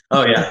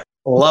 Oh, yeah.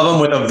 Love them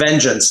with a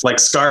vengeance, like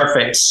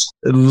Scarface.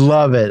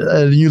 Love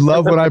it. You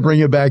love when I bring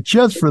it back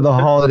just for the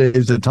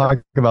holidays to talk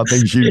about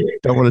things you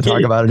don't want to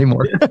talk about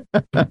anymore.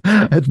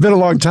 It's been a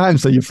long time,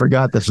 so you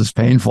forgot. This is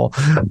painful.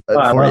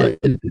 Danny,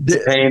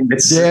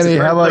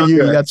 how about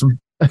you? You got some.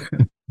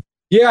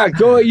 Yeah,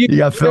 go. You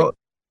got Phil.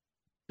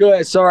 Go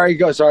ahead. Sorry.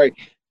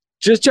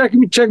 Just check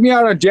me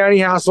out on Danny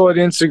Hassel at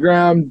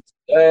Instagram,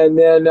 and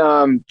then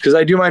because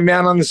I do my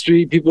man on the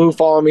street. People who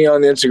follow me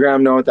on the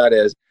Instagram know what that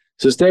is.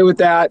 So stay with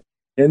that.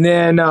 And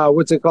then,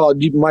 what's it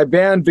called? My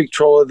band,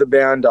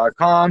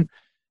 VictrolaTheBand.com.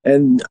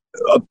 And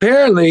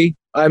apparently,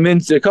 I'm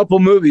in a couple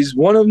movies.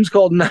 One of them's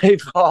called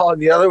Nightfall,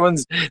 and the other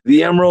one's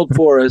The Emerald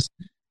Forest.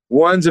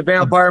 One's a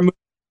vampire movie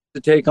to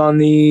take on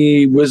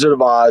the Wizard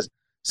of Oz.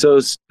 So,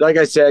 like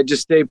I said,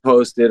 just stay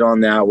posted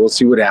on that. We'll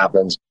see what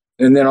happens.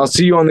 And then I'll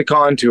see you on the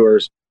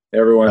contours,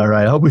 everyone. All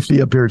right. I hope we see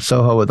you up here at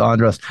Soho with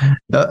Andras.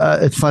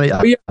 It's funny.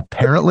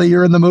 Apparently,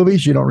 you're in the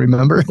movies. You don't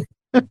remember?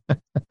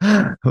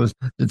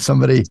 Did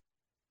somebody...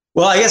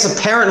 Well, I guess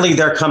apparently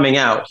they're coming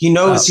out. He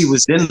knows he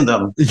was in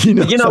them.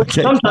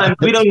 Okay. Sometimes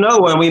we don't know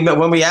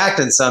when we act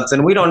in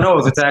something. We don't know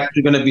if it's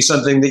actually going to be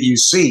something that you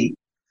see.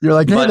 You're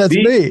like, hey, that's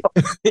me.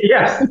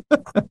 Yeah.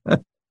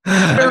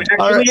 They're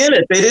actually in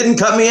it. They didn't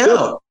cut me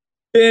out.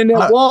 And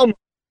at Walmart,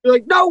 you're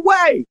like, no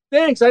way.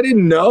 Thanks. I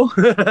didn't know.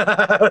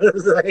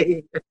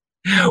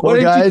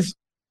 Well, guys,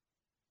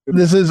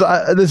 this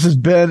has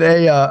been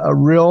a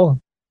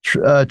real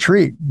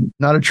treat,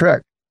 not a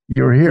trick.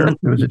 You were here. It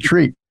was a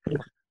treat.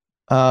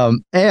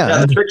 And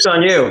the trick's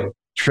on you.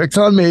 Trick's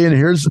on me. And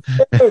here's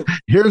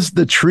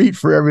the treat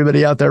for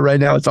everybody out there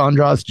right now. It's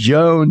Andras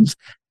Jones,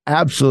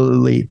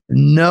 Absolutely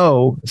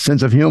No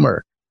Sense of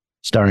Humor,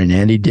 starring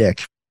Andy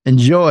Dick.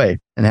 Enjoy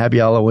and happy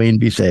Halloween.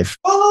 Be safe.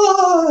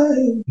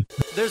 Bye.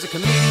 There's a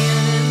comedian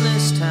in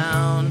this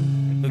town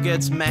who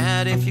gets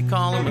mad if you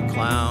call him a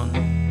clown,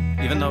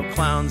 even though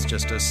clown's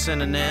just a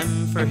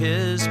synonym for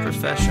his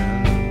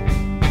profession.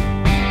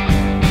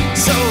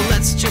 So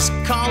let's just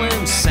call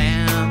him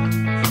Sam,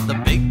 the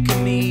big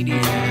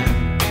comedian,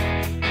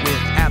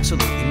 with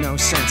absolutely no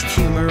sense of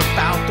humor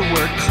about the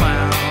word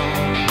clown.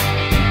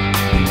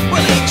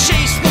 Well, he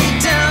chased me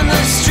down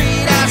the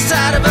street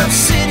outside of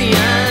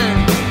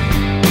Obsidian,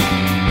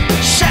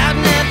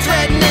 shouting and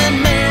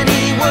threatening, man,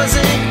 he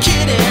wasn't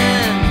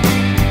kidding.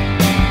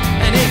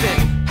 And if it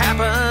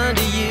happened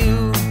to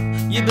you,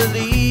 you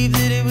believe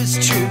that it was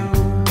true.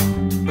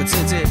 But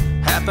since it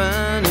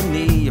happened to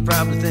me, you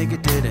probably think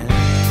it didn't.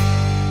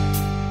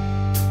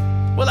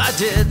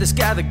 this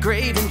guy the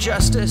grave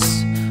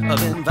injustice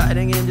of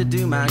inviting him to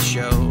do my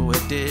show.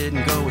 It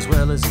didn't go as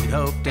well as he'd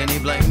hoped, and he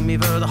blamed me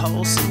for the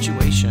whole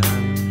situation.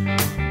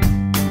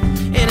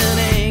 In an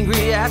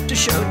angry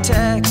after-show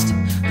text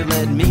that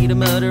led me to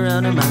mutter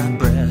under my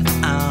breath,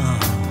 oh,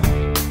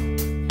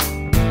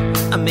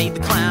 I made the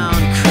clown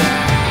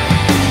cry.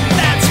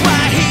 That's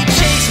why he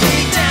chased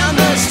me down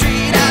the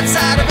street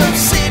outside of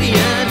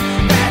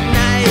Obsidian that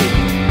night,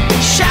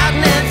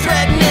 shouting and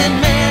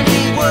threatening, man,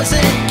 he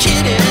wasn't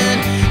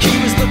kidding. He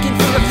was looking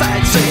for a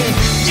fight, saying,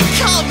 you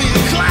called me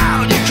a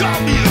clown, you called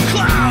me a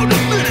clown,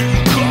 admit it,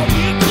 you called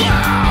me a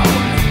clown.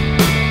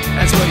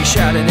 That's what he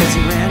shouted as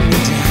he ran me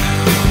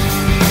down.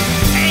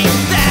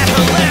 Ain't that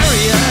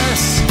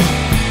hilarious?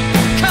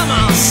 Come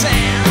on,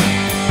 Sam.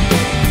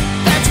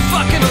 That's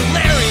fucking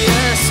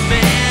hilarious,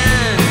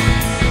 man.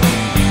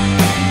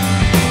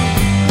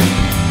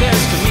 There's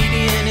a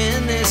comedian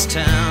in this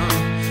town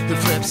who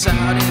flips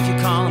out if you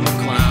call him a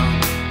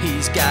clown.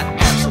 He's got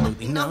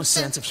absolutely no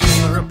sense of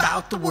humor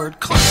about the word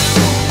clown.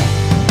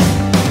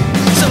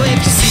 So if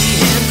you see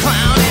him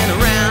clowning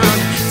around,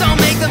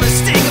 don't make the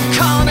mistake of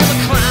calling him a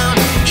clown,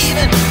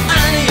 even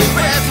under your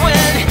breath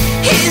when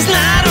he's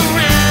not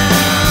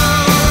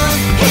around.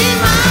 He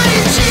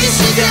might chase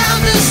you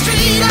down the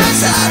street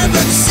outside of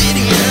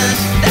Obsidian,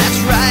 that's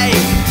right,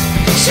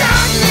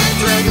 shouting and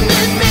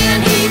threatening,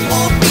 man, he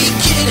won't be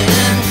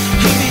kidding.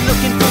 He'll be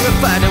looking for a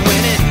fight, and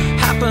when it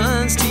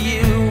happens to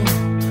you,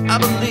 I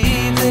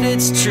believe that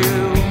it's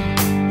true,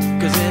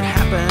 'cause it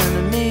happened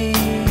to me.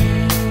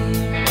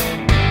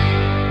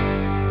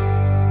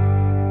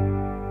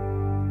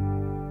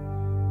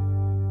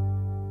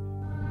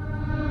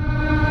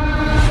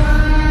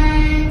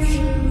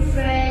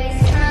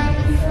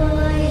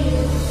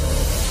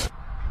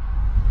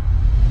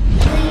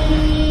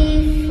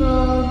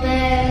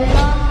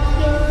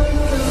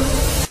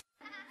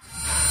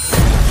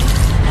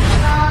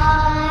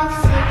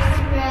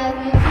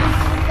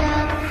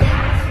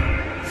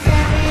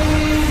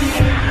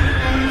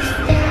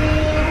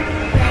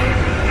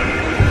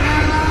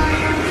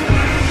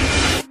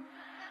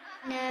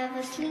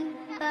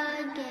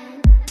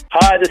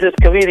 Hi, this is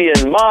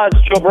comedian Maz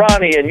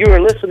Jobrani, and you are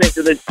listening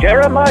to The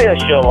Jeremiah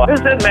Show.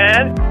 Listen,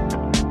 man.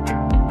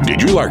 Did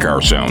you like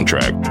our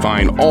soundtrack?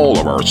 Find all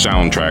of our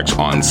soundtracks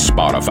on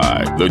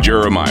Spotify. The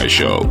Jeremiah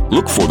Show.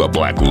 Look for the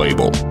black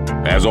label.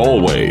 As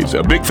always,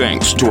 a big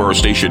thanks to our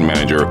station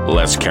manager,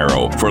 Les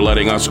Carroll, for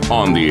letting us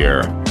on the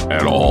air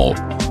at all.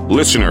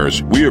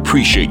 Listeners, we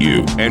appreciate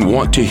you and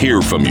want to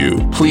hear from you.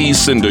 Please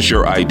send us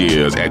your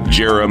ideas at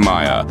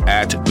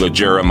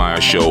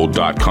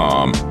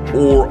jeremiah@thejeremiahshow.com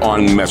or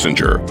on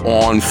Messenger,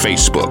 on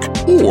Facebook,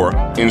 or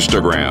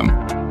Instagram.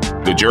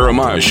 The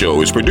Jeremiah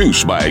Show is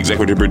produced by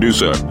executive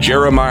producer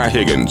Jeremiah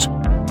Higgins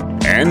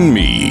and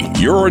me,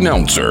 your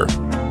announcer,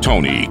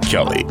 Tony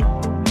Kelly.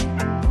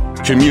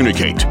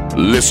 Communicate,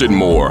 listen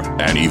more,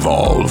 and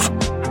evolve.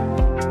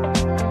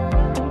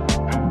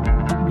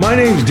 My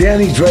name's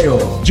Danny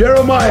Trejo.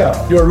 Jeremiah,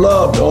 you're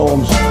loved,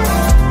 Holmes.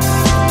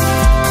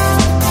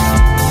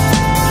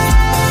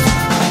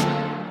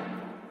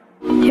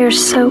 You're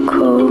so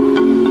cool.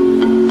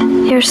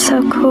 You're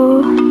so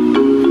cool.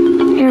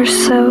 You're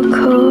so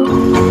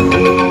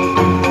cool.